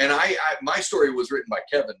on, and my story was written by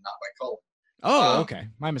Kevin, not by Cullen. Oh, okay,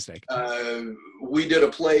 my mistake. We did a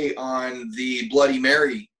play on the Bloody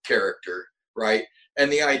Mary character, right?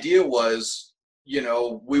 And the idea was,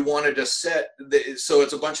 we wanted to set so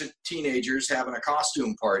it's a bunch of teenagers having a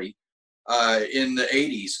costume party in the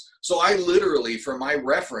 80s. So I literally, for my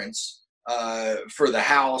reference, for the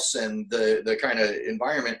house and the kind of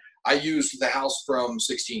environment, I used the house from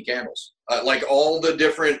 16 Candles. Like all the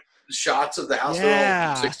different shots of the house are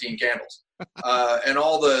all from 16 Candles. And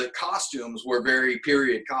all the costumes were very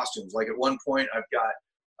period costumes. Like at one point I've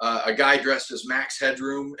got a guy dressed as Max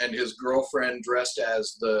Headroom and his girlfriend dressed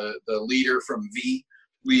as the leader from V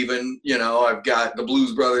leaving. I've got the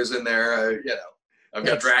Blues Brothers in there. I've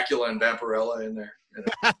got Dracula and Vampirella in there.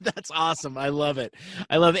 That's awesome. I love it.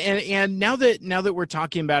 And now that we're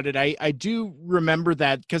talking about it, I do remember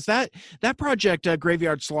that, because that project,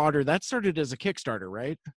 Graveyard Slaughter, that started as a Kickstarter,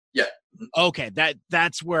 right? Yeah. Okay.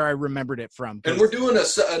 That's where I remembered it from. And we're doing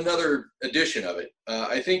another edition of it.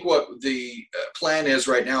 I think what the plan is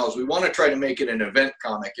right now is we want to try to make it an event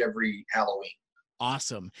comic every Halloween.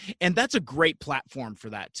 Awesome. And that's a great platform for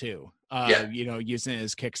that too. Using it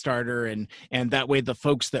as Kickstarter, and that way the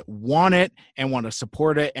folks that want it and want to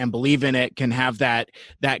support it and believe in it can have that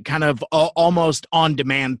kind of almost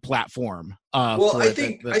on-demand platform. I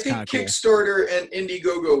think Kickstarter and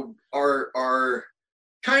Indiegogo are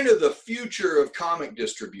kind of the future of comic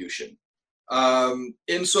distribution.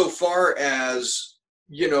 Insofar as,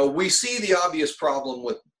 you know, we see the obvious problem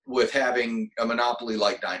with having a monopoly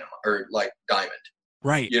like Diamond.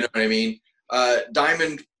 Right. You know what I mean?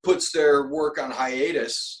 Diamond puts their work on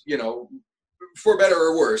hiatus, you know, for better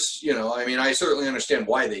or worse. You know, I mean, I certainly understand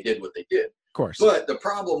why they did what they did. Of course. But the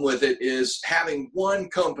problem with it is having one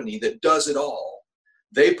company that does it all.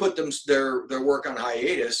 They put their work on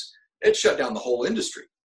hiatus. It shut down the whole industry.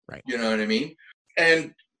 Right. You know what I mean?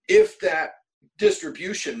 And if that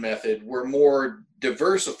distribution method were more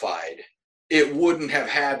diversified, it wouldn't have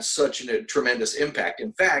had such a tremendous impact.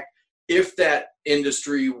 In fact, if that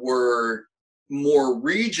industry were more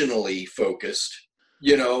regionally focused,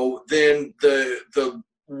 you know, then the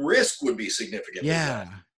risk would be significantly less.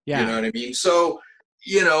 Yeah. You know what I mean? So,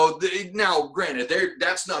 you know, now granted,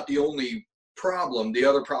 that's not the only problem. The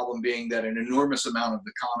other problem being that an enormous amount of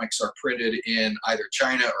the comics are printed in either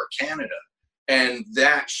China or Canada. And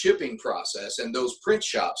that shipping process and those print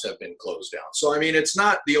shops have been closed down. So, I mean, it's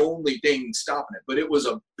not the only thing stopping it, but it was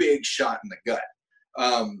a big shot in the gut.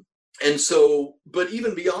 And so, but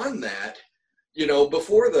even beyond that, you know,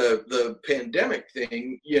 before the pandemic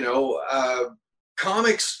thing, you know,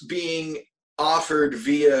 comics being offered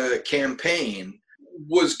via campaign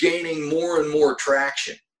was gaining more and more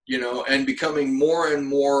traction, you know, and becoming more and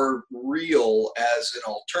more real as an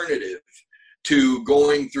alternative to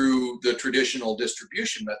going through the traditional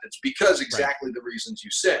distribution methods, because exactly the reasons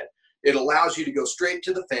you said. It allows you to go straight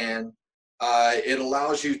to the fan. It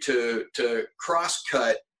allows you to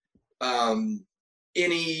cross-cut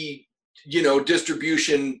any, you know,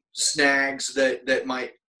 distribution snags that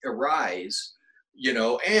might arise, you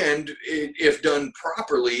know, and if done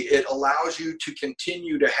properly, it allows you to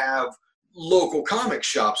continue to have local comic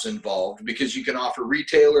shops involved, because you can offer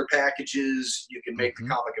retailer packages, you can make the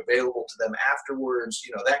comic available to them afterwards,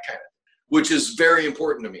 you know, that kind of thing, which is very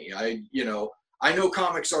important to me. I know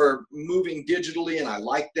comics are moving digitally, and I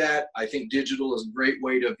like that. I think digital is a great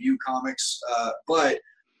way to view comics, but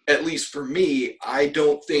at least for me, I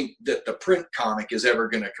don't think that the print comic is ever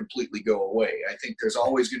going to completely go away. I think there's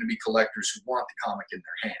always going to be collectors who want the comic in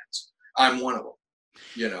their hands. I'm one of them,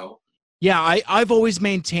 you know. Yeah, I've always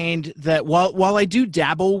maintained that while I do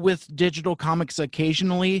dabble with digital comics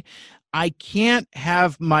occasionally, I can't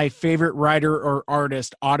have my favorite writer or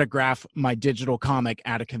artist autograph my digital comic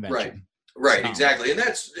at a convention. Right, exactly. And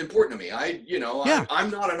that's important to me.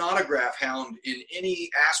 I'm not an autograph hound in any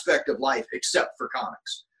aspect of life except for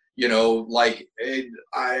comics. You know, like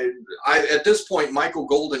I at this point, Michael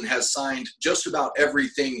Golden has signed just about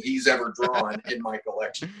everything he's ever drawn in my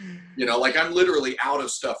collection. You know, like I'm literally out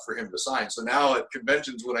of stuff for him to sign. So now at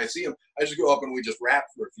conventions, when I see him, I just go up and we just rap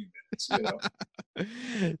for a few minutes, you know.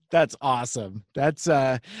 That's awesome. That's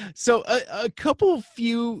so a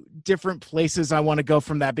few different places I want to go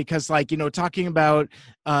from that, because, like, you know, talking about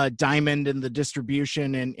Diamond and the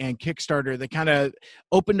distribution and Kickstarter, they kind of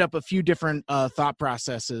opened up a few different thought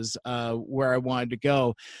processes where I wanted to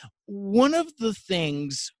go. One of the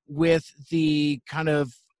things with the kind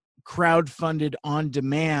of crowdfunded on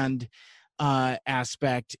demand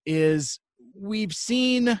aspect is we've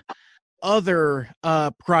seen other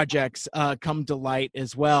projects come to light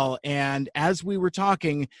as well. And as we were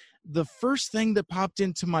talking, the first thing that popped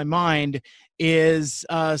into my mind is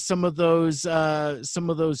some of those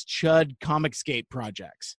Chud Comicsgate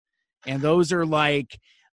projects, and those are like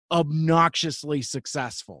obnoxiously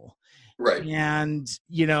successful. Right. And,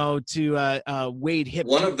 you know, to Wade Hip.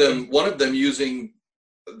 One of them using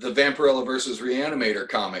the Vampirella versus Reanimator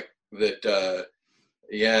comic that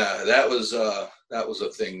that was a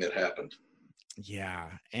thing that happened. Yeah.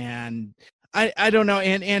 And I don't know.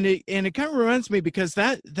 And it kind of reminds me, because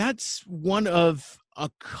that's one of a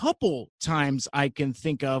couple times I can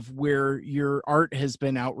think of where your art has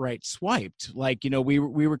been outright swiped. Like, you know, we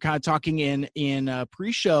were kind of talking in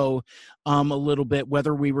pre-show a little bit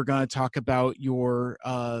whether we were going to talk about your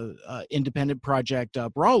independent project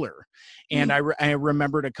Brawler. And I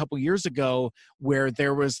remembered a couple years ago where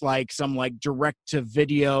there was like some like direct to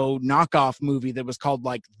video knockoff movie that was called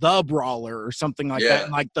like The Brawler or something like that.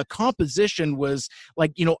 And like the composition was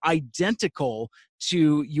like, you know, identical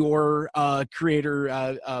to your creator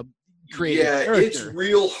character. It's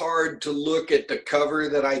real hard to look at the cover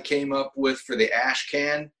that I came up with for the Ash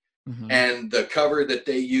Can and the cover that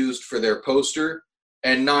they used for their poster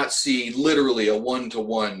and not see literally a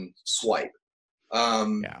one-to-one swipe.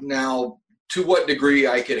 Now, to what degree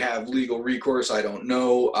I could have legal recourse, I don't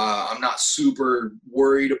know. I'm not super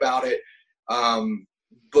worried about it,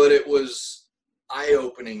 but it was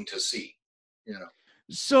eye-opening to see, you know.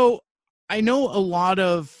 So I know a lot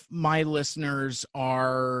of my listeners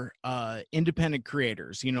are independent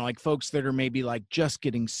creators, like folks that are maybe like just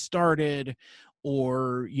getting started,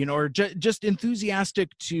 or or just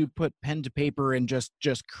enthusiastic to put pen to paper and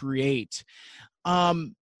just create.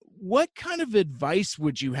 What kind of advice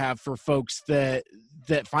would you have for folks that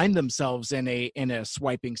find themselves in a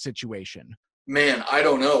swiping situation? Man, I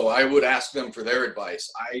don't know. I would ask them for their advice.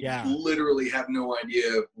 I Yeah. literally have no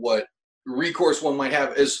idea what recourse one might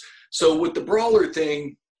have. So with the brawler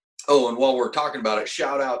thing, and while we're talking about it,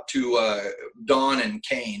 shout out to Dawn and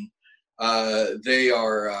Kane. They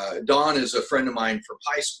are Dawn is a friend of mine from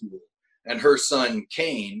high school, and her son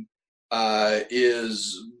Kane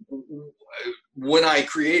is, when I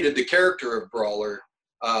created the character of Brawler,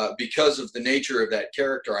 because of the nature of that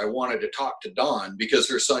character, I wanted to talk to Dawn because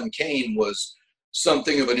her son Kane was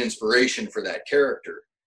something of an inspiration for that character.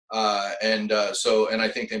 And I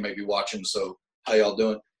think they might be watching. So how y'all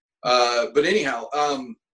doing? But anyhow,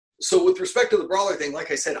 so with respect to the Brawler thing,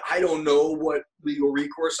 like I said, I don't know what legal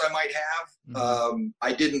recourse I might have. Mm-hmm.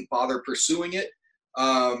 I didn't bother pursuing it.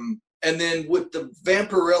 And then with the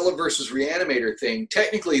Vampirella versus Reanimator thing,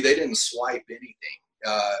 technically they didn't swipe anything.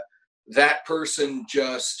 That person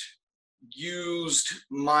just used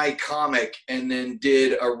my comic and then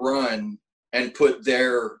did a run and put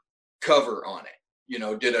their cover on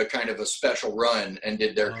it. Did a kind of a special run and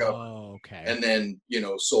did their cover. Oh, okay. And then,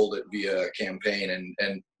 sold it via a campaign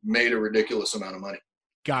and made a ridiculous amount of money.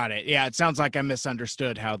 Got it. Yeah, it sounds like I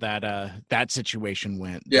misunderstood how that situation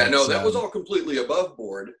went. Yeah, no, that was all completely above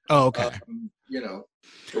board. Oh, okay.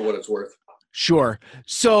 For what it's worth. Sure.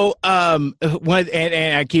 So, and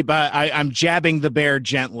I keep I'm jabbing the bear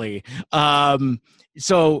gently.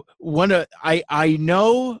 So I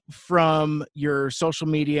know from your social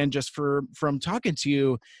media and just from talking to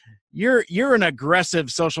you, you're an aggressive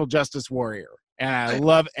social justice warrior, and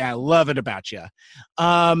I love it about you.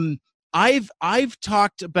 I've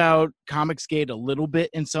talked about Comicsgate a little bit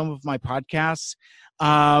in some of my podcasts.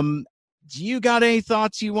 Do you got any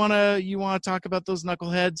thoughts you wanna talk about those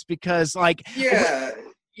knuckleheads? Because the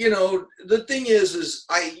thing is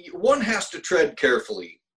one has to tread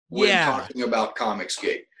carefully when talking about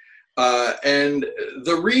Comicsgate. And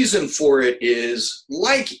the reason for it is,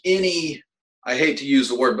 like any, I hate to use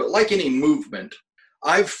the word, but like any movement,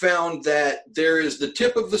 I've found that there is the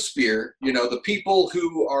tip of the spear, the people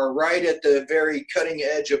who are right at the very cutting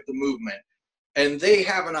edge of the movement, and they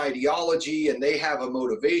have an ideology and they have a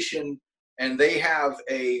motivation and they have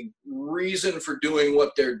a reason for doing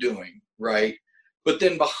what they're doing, right? But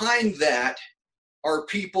then behind that are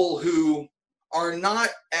people who are not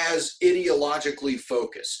as ideologically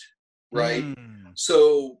focused, right?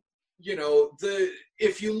 So,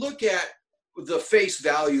 if you look at the face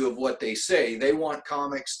value of what they say, they want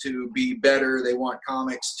comics to be better. They want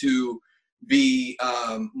comics to be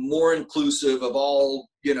more inclusive of all,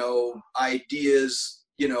 ideas,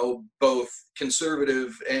 both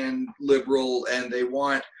conservative and liberal. And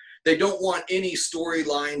they don't want any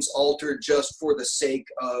storylines altered just for the sake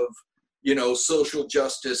of, social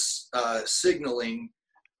justice signaling.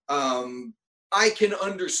 I can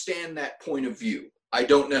understand that point of view. I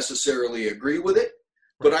don't necessarily agree with it,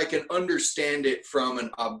 but I can understand it from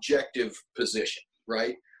an objective position,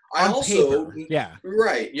 right?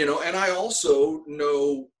 Right. And I also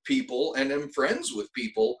know people and am friends with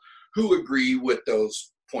people who agree with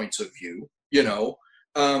those points of view,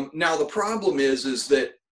 Now the problem is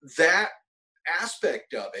that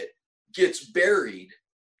aspect of it gets buried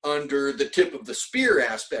under the tip of the spear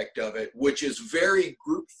aspect of it, which is very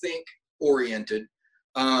groupthink oriented.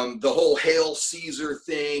 The whole Hail Caesar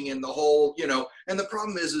thing and the whole, and the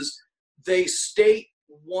problem is they state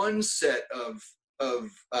one set of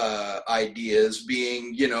ideas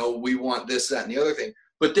being, we want this, that, and the other thing.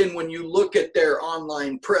 But then when you look at their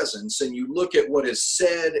online presence and you look at what is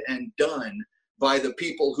said and done by the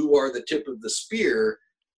people who are the tip of the spear,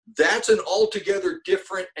 that's an altogether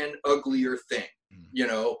different and uglier thing,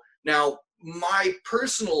 Now, my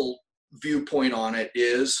personal viewpoint on it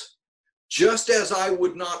is, just as I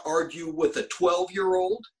would not argue with a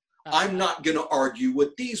 12-year-old, I'm not going to argue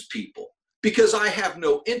with these people because I have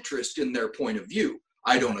no interest in their point of view.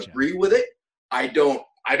 I don't agree with it. I don't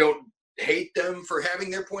hate them for having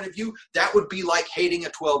their point of view. That would be like hating a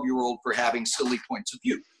 12-year-old for having silly points of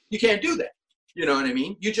view. You can't do that. You know what I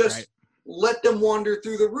mean? You just let them wander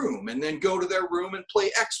through the room and then go to their room and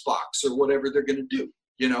play Xbox or whatever they're going to do.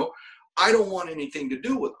 I don't want anything to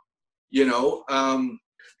do with them.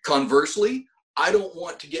 Conversely, I don't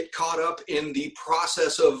want to get caught up in the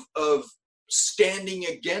process of standing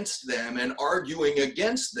against them and arguing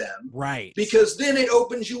against them. Right. Because then it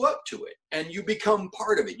opens you up to it and you become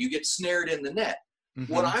part of it. You get snared in the net.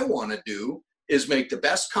 Mm-hmm. What I want to do is make the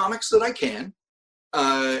best comics that I can,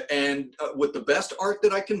 and with the best art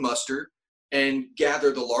that I can muster, and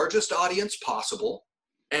gather the largest audience possible,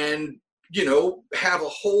 and, you know, have a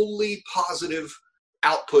wholly positive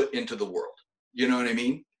output into the world. You know what I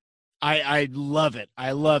mean? I love it.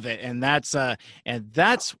 I love it. And that's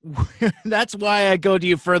that's why I go to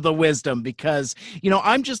you for the wisdom, because, you know,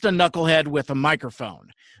 I'm just a knucklehead with a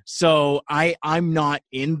microphone. So I'm not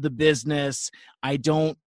in the business. I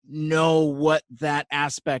don't know what that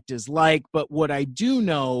aspect is like, but what I do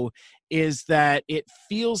know is that it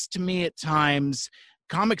feels to me at times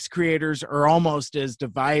comics creators are almost as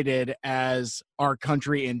divided as our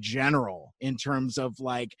country in general in terms of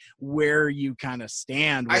like where you kind of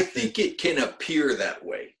stand. I think it can appear that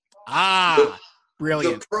way.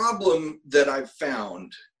 Brilliant. The problem that I've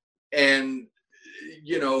found, and,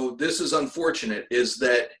 you know, this is unfortunate, is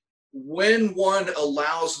that when one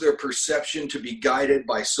allows their perception to be guided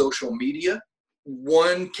by social media,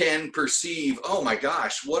 one can perceive, oh my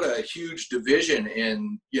gosh, what a huge division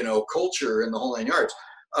in, you know, culture and the whole 9 yards.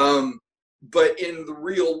 But in the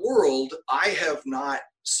real world, I have not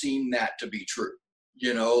seen that to be true.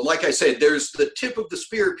 You know, like I said, there's the tip of the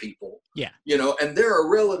spear people, you know, and they're a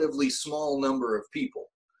relatively small number of people.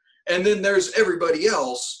 And then there's everybody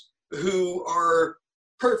else who are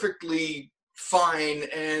perfectly fine.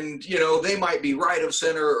 And, you know, they might be right of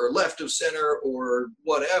center or left of center or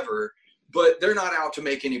whatever, but they're not out to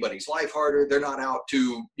make anybody's life harder. They're not out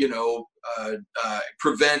to, you know,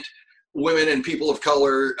 prevent women and people of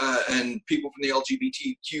color and people from the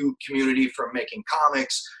LGBTQ community from making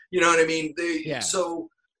comics. You know what I mean? So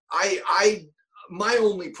my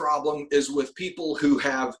only problem is with people who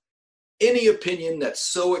have any opinion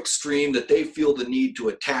that's so extreme that they feel the need to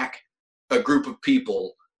attack a group of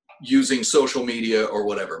people using social media or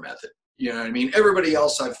whatever method. You know what I mean? Everybody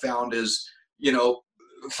else I've found is, you know,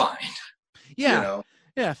 fine. Yeah. You know?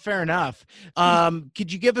 Yeah, fair enough.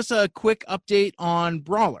 Could you give us a quick update on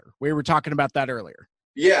Brawler? We were talking about that earlier.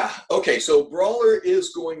 Yeah. Okay. So Brawler is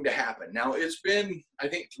going to happen. Now, it's been, I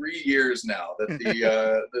think, 3 years now that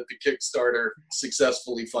the that the Kickstarter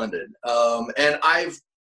successfully funded. And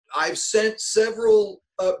I've sent several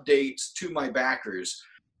updates to my backers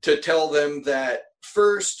to tell them that,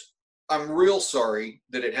 first, I'm real sorry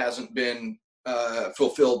that it hasn't been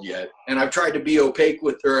fulfilled yet, and I've tried to be opaque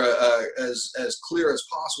with, or as clear as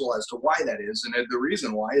possible as to why that is. And the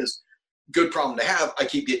reason why is good problem to have. I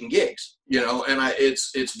keep getting gigs, you know, and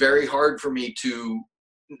it's very hard for me to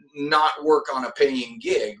not work on a paying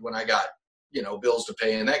gig when I got, you know, bills to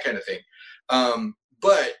pay and that kind of thing.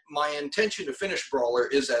 But my intention to finish Brawler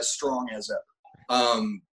is as strong as ever.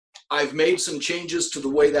 I've made some changes to the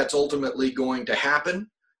way that's ultimately going to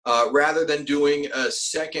happen. Rather than doing a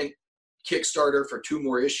second Kickstarter for 2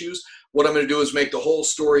 more issues, what I'm going to do is make the whole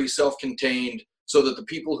story self-contained, so that the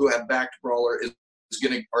people who have backed Brawler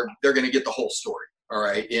they're going to get the whole story. All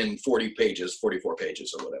right, in 40 pages, 44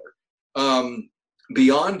 pages, or whatever.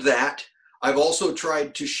 Beyond that, I've also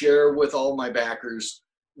tried to share with all my backers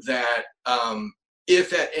that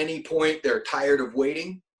if at any point they're tired of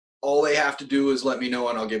waiting, all they have to do is let me know,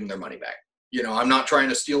 and I'll give them their money back. You know, I'm not trying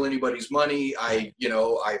to steal anybody's money. I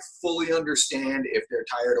fully understand if they're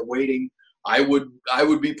tired of waiting. I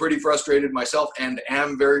would be pretty frustrated myself, and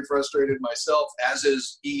am very frustrated myself, as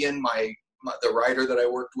is Ian, the writer that I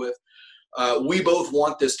worked with. We both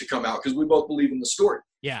want this to come out because we both believe in the story.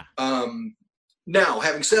 Yeah. Now,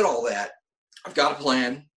 having said all that, I've got a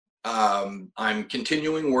plan. I'm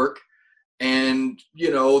continuing work, and,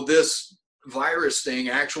 you know, this virus thing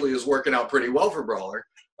actually is working out pretty well for Brawler.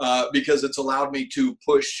 Because it's allowed me to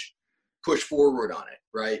push forward on it,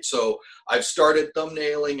 right? So I've started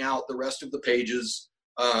thumbnailing out the rest of the pages.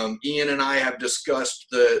 Ian and I have discussed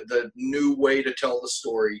the new way to tell the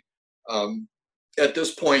story. At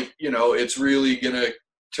this point, you know, it's really going to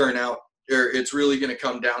turn out, or it's really going to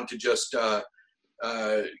come down to just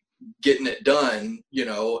getting it done, you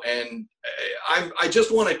know. And I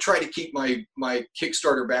just want to try to keep my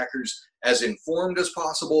Kickstarter backers as informed as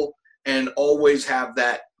possible, and always have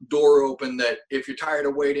that door open that if you're tired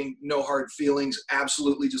of waiting, no hard feelings,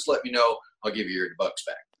 absolutely just let me know. I'll give you your bucks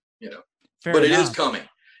back, you know. But it is coming.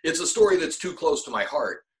 It's a story that's too close to my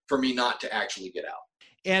heart for me not to actually get out.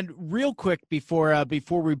 And real quick, before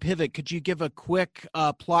we pivot, could you give a quick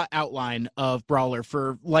plot outline of Brawler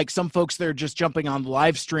for, like, some folks that are just jumping on the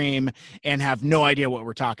live stream and have no idea what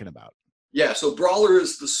we're talking about? Yeah, so Brawler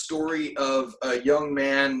is the story of a young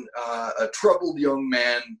man, a troubled young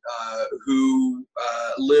man who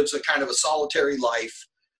lives a kind of a solitary life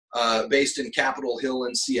based in Capitol Hill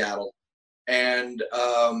in Seattle. And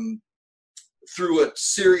through a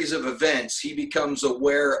series of events, he becomes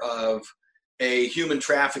aware of a human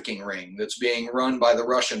trafficking ring that's being run by the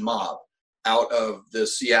Russian mob out of the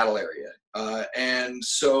Seattle area. And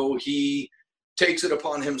so he takes it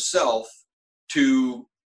upon himself to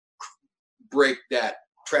break that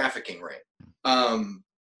trafficking ring.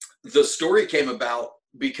 The story came about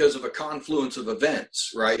because of a confluence of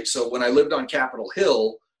events, right? So when I lived on Capitol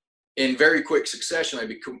Hill, in very quick succession, I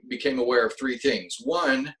became aware of three things.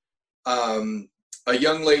 One, a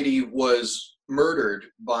young lady was murdered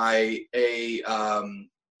by a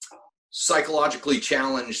psychologically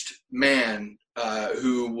challenged man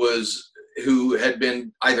who had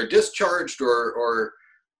been either discharged or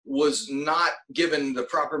was not given the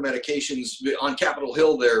proper medications. On Capitol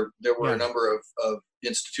Hill, there were a number of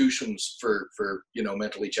institutions for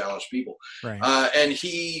mentally challenged people, right. And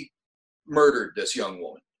he murdered this young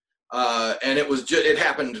woman, and it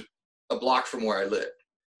happened a block from where I lived,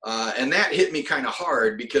 and that hit me kind of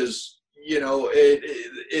hard because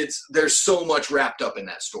there's so much wrapped up in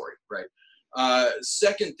that story, right?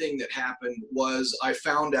 Second thing that happened was I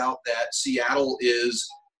found out that Seattle is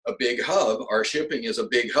a big hub. Our shipping is a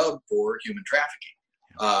big hub for human trafficking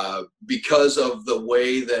because of the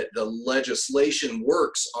way that the legislation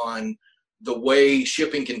works on the way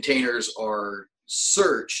shipping containers are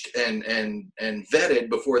searched and vetted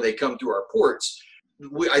before they come through our ports.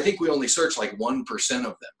 I think we only search like 1% of them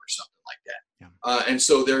or something like that. Yeah. And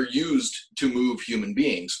so they're used to move human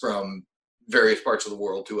beings from various parts of the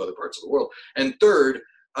world to other parts of the world. And third,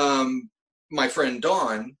 my friend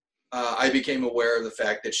Dawn, I became aware of the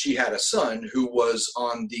fact that she had a son who was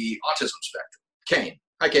on the autism spectrum. Kane.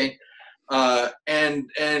 Hi, Kane. And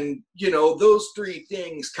those three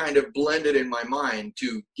things kind of blended in my mind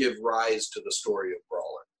to give rise to the story of Brawler.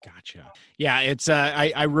 Gotcha. Yeah, it's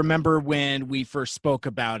I remember when we first spoke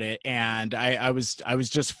about it, and I was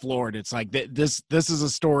just floored. It's like this is a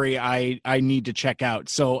story I need to check out.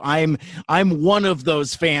 So I'm one of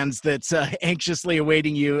those fans that's anxiously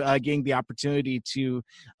awaiting you getting the opportunity to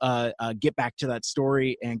get back to that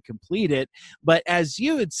story and complete it. But as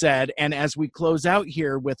you had said, and as we close out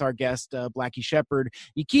here with our guest Blackie Shepherd,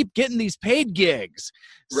 you keep getting these paid gigs.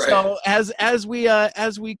 Right. So as we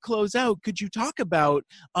close out, could you talk about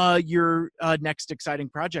your next exciting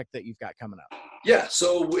project that you've got coming up? Yeah,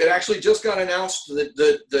 so it actually just got announced that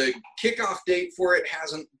the kickoff date for it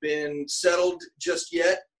hasn't been settled just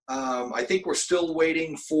yet. I think we're still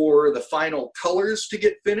waiting for the final colors to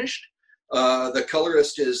get finished. The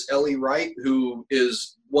colorist is Ellie Wright, who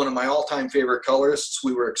is one of my all-time favorite colorists.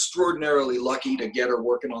 We were extraordinarily lucky to get her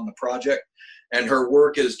working on the project, and her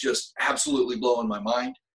work is just absolutely blowing my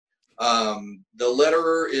mind. The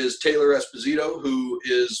letterer is Taylor Esposito, who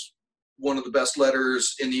is one of the best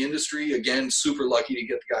letterers in the industry. Again, super lucky to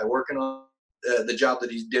get the guy working on the job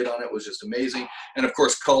that he did on it was just amazing. And of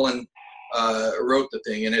course, Cullen wrote the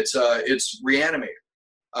thing, and it's Reanimator.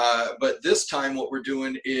 But this time, what we're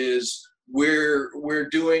doing is we're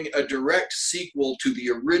doing a direct sequel to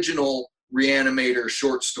the original Reanimator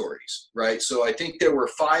short stories, right? So I think there were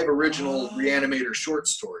 5 original Reanimator short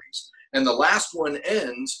stories, and the last one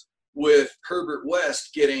ends with Herbert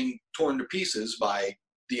West getting torn to pieces by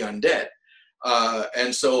the undead.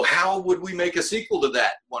 And so how would we make a sequel to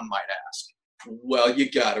that, one might ask? Well, you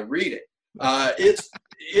got to read it.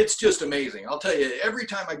 It's just amazing. I'll tell you, every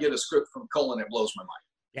time I get a script from Cullen, it blows my mind.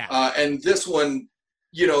 Yeah. And this one,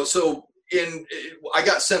 so I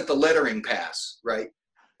got sent the lettering pass, right?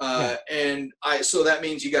 And so that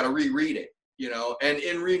means you got to reread it, and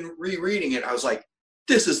in rereading it, I was like,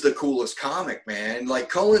 this is the coolest comic, man. Like,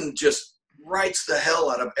 Cullen just writes the hell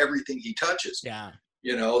out of everything he touches. Yeah.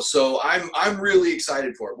 So I'm really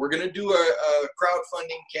excited for it. We're going to do a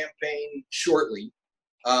crowdfunding campaign shortly.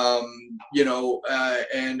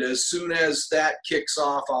 And as soon as that kicks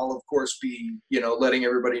off, I'll of course be, letting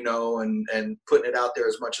everybody know and putting it out there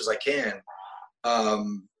as much as I can. I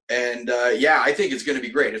think it's going to be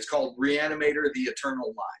great. It's called Reanimator: The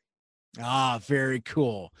Eternal Lie. Ah, very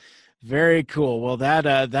cool. Very cool. Well,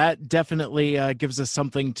 that definitely gives us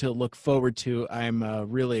something to look forward to. I'm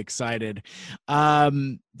really excited.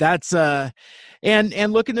 That's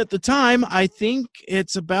and looking at the time, I think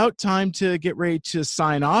it's about time to get ready to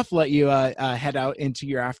sign off. Let you head out into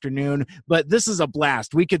your afternoon. But this is a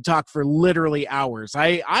blast. We could talk for literally hours.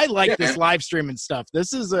 I like this live streaming stuff.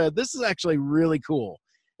 This is actually really cool.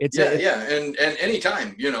 And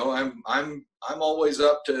anytime, I'm always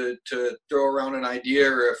up to throw around an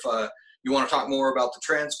idea, or you want to talk more about the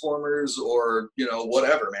Transformers or,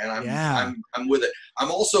 whatever, man, I'm with it.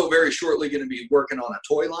 I'm also very shortly going to be working on a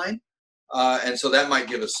toy line. And so that might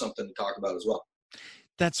give us something to talk about as well.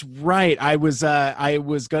 That's right. That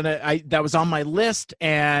was on my list,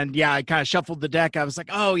 and yeah, I kind of shuffled the deck. I was like,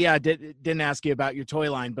 oh yeah, didn't ask you about your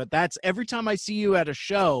toy line, but that's every time I see you at a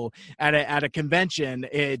show, at a convention,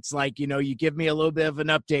 it's like, you give me a little bit of an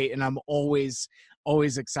update, and I'm always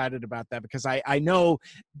excited about that, because I know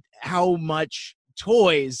how much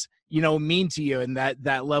toys mean to you, and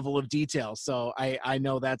that level of detail. So I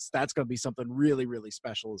know that's going to be something really, really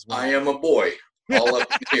special as well. I am a boy all up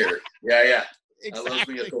here. Yeah. Exactly. I love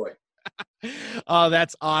me a toy. Oh,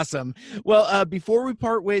 that's awesome. Well, before we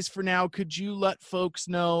part ways for now, could you let folks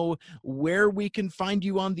know where we can find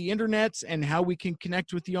you on the internet and how we can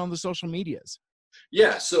connect with you on the social medias?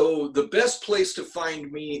 Yeah, so the best place to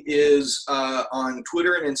find me is on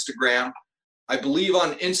Twitter and Instagram. I believe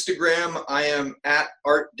on Instagram I am at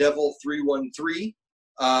ArtDevil313,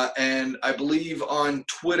 and I believe on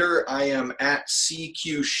Twitter I am at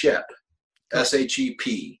CQ Shep,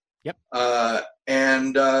 SHEP. Yep.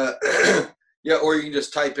 And yeah, or you can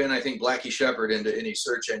just type in, I think, Blackie Shepherd into any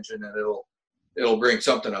search engine, and it'll bring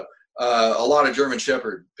something up. A lot of German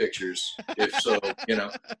Shepherd pictures, if so,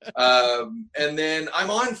 And then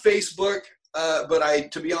I'm on Facebook,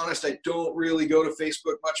 but to be honest, I don't really go to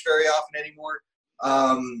Facebook much very often anymore.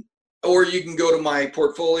 Or you can go to my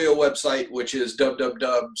portfolio website, which is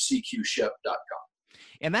www.cqshep.com.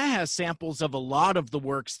 And that has samples of a lot of the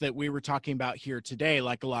works that we were talking about here today,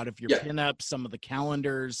 like a lot of your pinups, some of the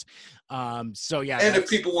calendars. So yeah. And if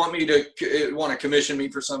people want to commission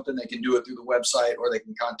me for something, they can do it through the website, or they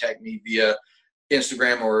can contact me via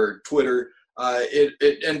Instagram or Twitter.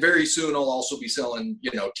 And very soon I'll also be selling,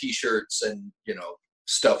 T-shirts and,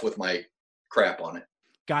 stuff with my crap on it.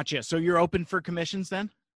 Gotcha. So you're open for commissions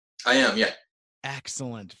then? I am, yeah.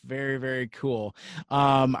 Excellent. Very, very cool.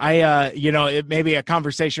 It may be a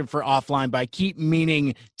conversation for offline, but I keep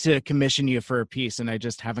meaning to commission you for a piece, and I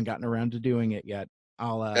just haven't gotten around to doing it yet.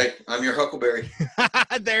 Hey, I'm your Huckleberry.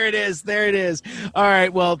 There it is. All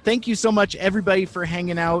right. Well, thank you so much, everybody, for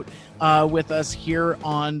hanging out with us here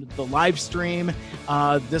on the live stream.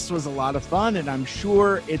 This was a lot of fun, and I'm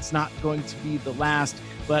sure it's not going to be the last,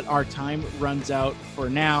 but our time runs out for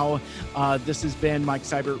now. This has been Mike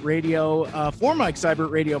Seibert Radio for Mike Seibert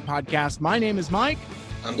Radio Podcast. My name is Mike.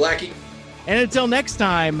 I'm Blackie. And until next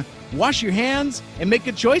time, wash your hands and make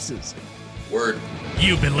good choices. Word.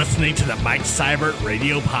 You've been listening to the Mike Seibert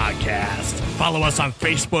Radio Podcast. Follow us on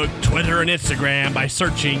Facebook, Twitter, and Instagram by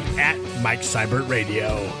searching at Mike Seibert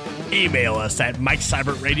Radio. Email us at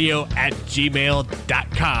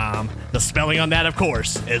MikeSeibertRadio@gmail.com. The spelling on that, of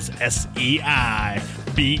course, is SEIBERT.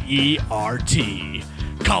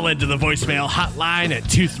 Call into the voicemail hotline at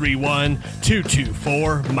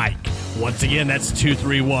 231-224-MIKE. Once again, that's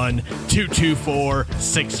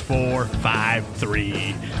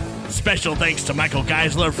 231-224-6453. Special thanks to Michael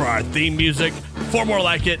Geisler for our theme music. For more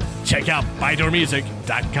like it, check out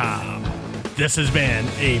ByDoorMusic.com. This has been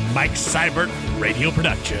a Mike Seibert Radio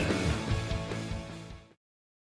production.